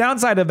 The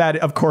downside of that,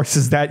 of course,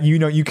 is that, you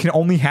know, you can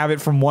only have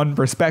it from one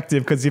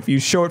perspective, because if you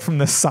show it from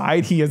the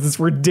side, he has this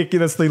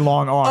ridiculously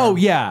long arm. Oh,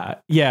 yeah.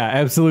 Yeah,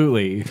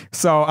 absolutely.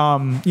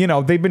 So, you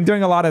know, they've been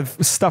doing a lot of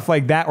stuff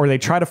like that where they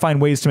try to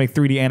find ways to make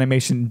 3D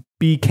animation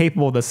be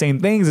capable of the same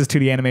things as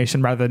 2D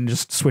animation, rather than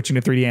just switching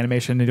to 3D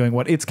animation and doing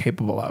what it's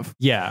capable of.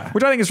 Yeah.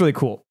 Which I think is really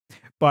cool.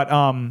 But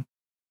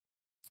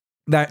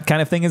that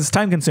kind of thing is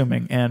time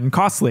consuming and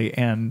costly,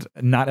 and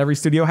not every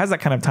studio has that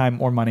kind of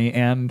time or money.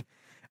 And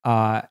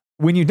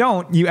when you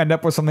don't, you end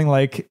up with something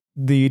like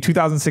the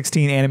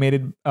 2016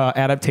 animated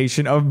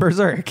adaptation of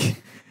Berserk.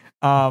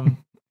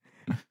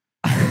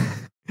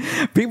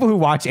 People who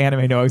watch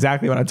anime know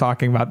exactly what I'm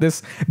talking about.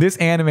 This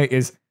anime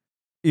is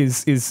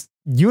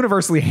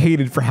universally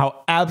hated for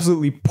how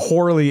absolutely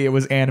poorly it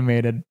was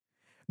animated.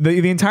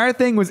 The entire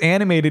thing was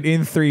animated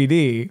in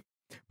 3D,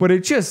 but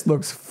it just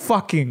looks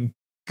fucking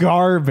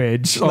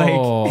garbage.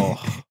 Like,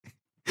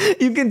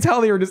 you can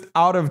tell they were just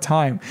out of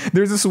time.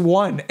 There's this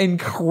one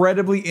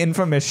incredibly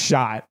infamous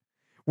shot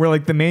where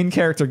like the main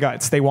character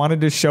Guts, they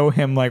wanted to show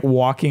him like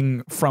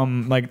walking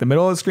from like the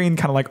middle of the screen,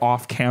 kind of like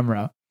off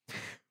camera.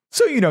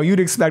 So, you know, you'd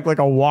expect like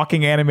a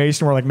walking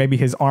animation where like maybe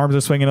his arms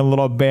are swinging a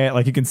little bit,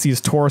 like you can see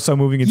his torso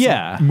moving,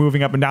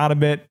 moving up and down a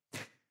bit.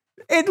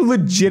 It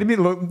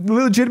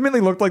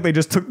legitimately looked like they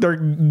just took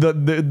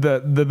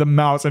the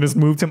mouse and just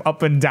moved him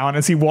up and down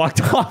as he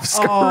walked off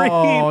screen.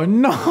 Oh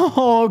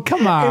no,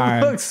 come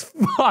on. It looks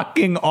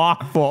fucking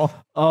awful.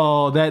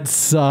 Oh, that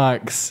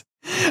sucks.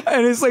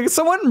 And it's like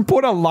someone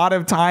put a lot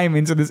of time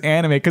into this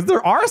anime, because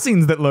there are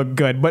scenes that look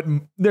good, but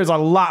there's a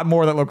lot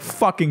more that look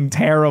fucking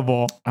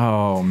terrible.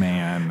 Oh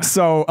man.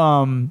 So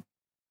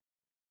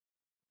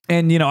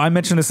and, you know, I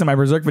mentioned this in my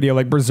Berserk video,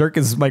 like Berserk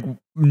is like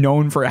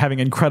known for having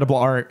incredible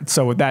art.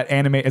 So that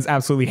anime is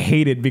absolutely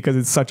hated because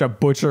it's such a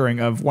butchering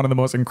of one of the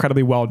most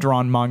incredibly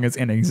well-drawn mangas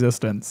in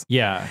existence.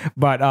 Yeah.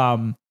 But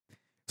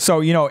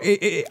so, you know,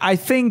 I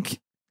think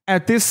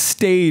at this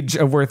stage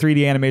of where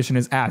 3D animation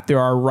is at, there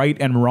are right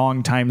and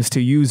wrong times to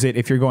use it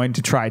if you're going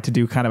to try to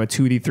do kind of a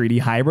 2D,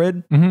 3D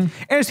hybrid. And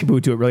there's people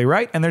who do it really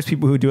right, and there's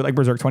people who do it like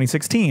Berserk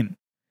 2016.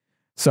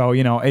 So,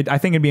 you know, I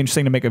think it'd be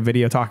interesting to make a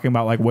video talking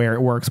about like where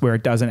it works, where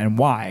it doesn't, and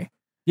why.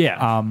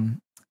 Yeah.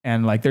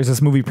 And like there's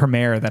this movie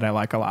Premiere that I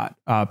like a lot.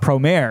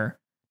 Premiere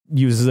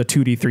uses a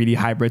 2D, 3D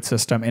hybrid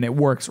system, and it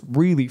works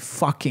really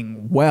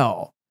fucking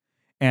well.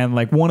 And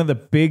like one of the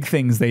big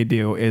things they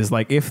do is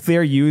like if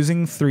they're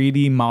using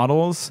 3D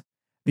models,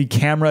 the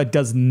camera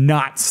does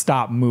not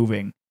stop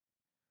moving.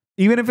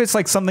 Even if it's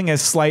like something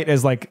as slight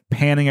as like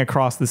panning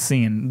across the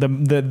scene,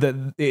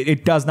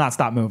 it does not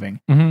stop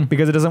moving,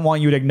 because it doesn't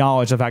want you to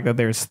acknowledge the fact that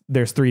there's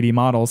 3D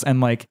models, and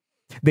like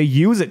they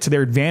use it to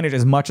their advantage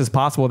as much as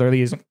possible.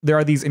 There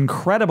are these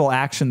incredible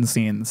action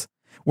scenes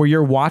where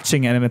you're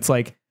watching it and it's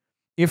like,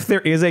 if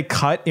there is a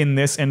cut in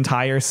this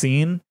entire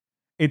scene,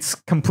 it's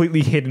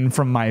completely hidden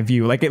from my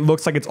view. Like it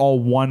looks like it's all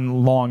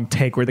one long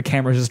take where the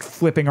camera's just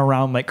flipping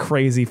around like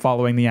crazy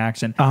following the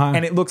action.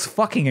 And it looks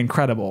fucking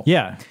incredible.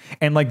 Yeah.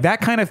 And like that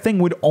kind of thing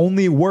would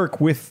only work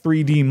with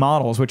 3D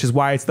models, which is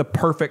why it's the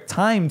perfect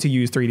time to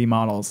use 3D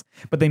models.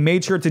 But they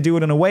made sure to do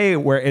it in a way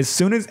where as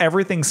soon as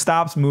everything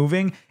stops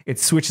moving, it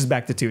switches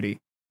back to 2D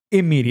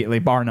immediately,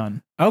 bar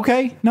none.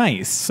 Okay,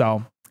 nice.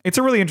 So it's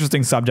a really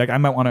interesting subject. I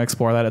might want to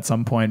explore that at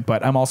some point,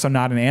 but I'm also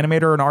not an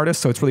animator or an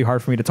artist, so it's really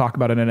hard for me to talk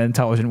about it in an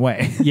intelligent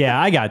way. Yeah,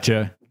 I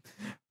gotcha.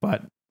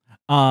 But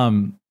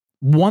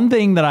one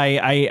thing that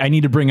I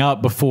need to bring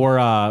up before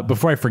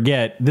I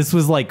forget, this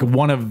was like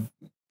one of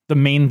the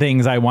main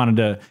things I wanted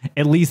to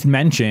at least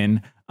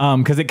mention,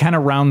 because it kind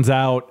of rounds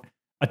out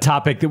a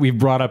topic that we've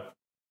brought up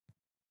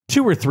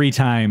 2 or 3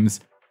 times.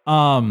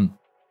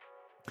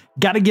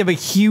 Got to give a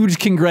huge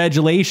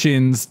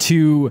congratulations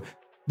to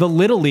the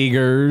Little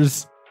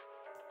Leaguers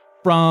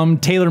from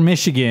Taylor,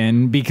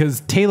 Michigan,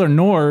 because Taylor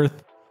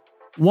North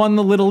won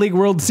the Little League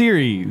World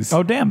Series.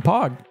 oh damn,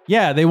 Pog.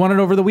 Yeah, they won it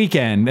over the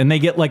weekend, and they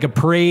get like a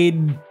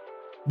parade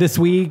this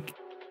week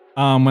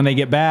when they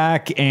get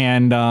back.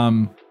 And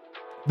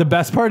the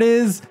best part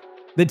is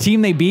the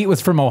team they beat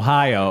was from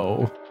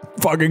Ohio.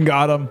 Fucking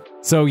got him.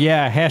 So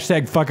yeah,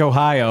 hashtag fuck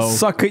Ohio.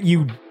 Suck it,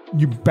 you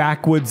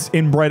backwoods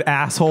inbred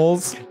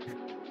assholes.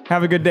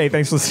 Have a good day.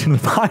 Thanks for listening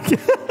to the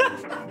podcast.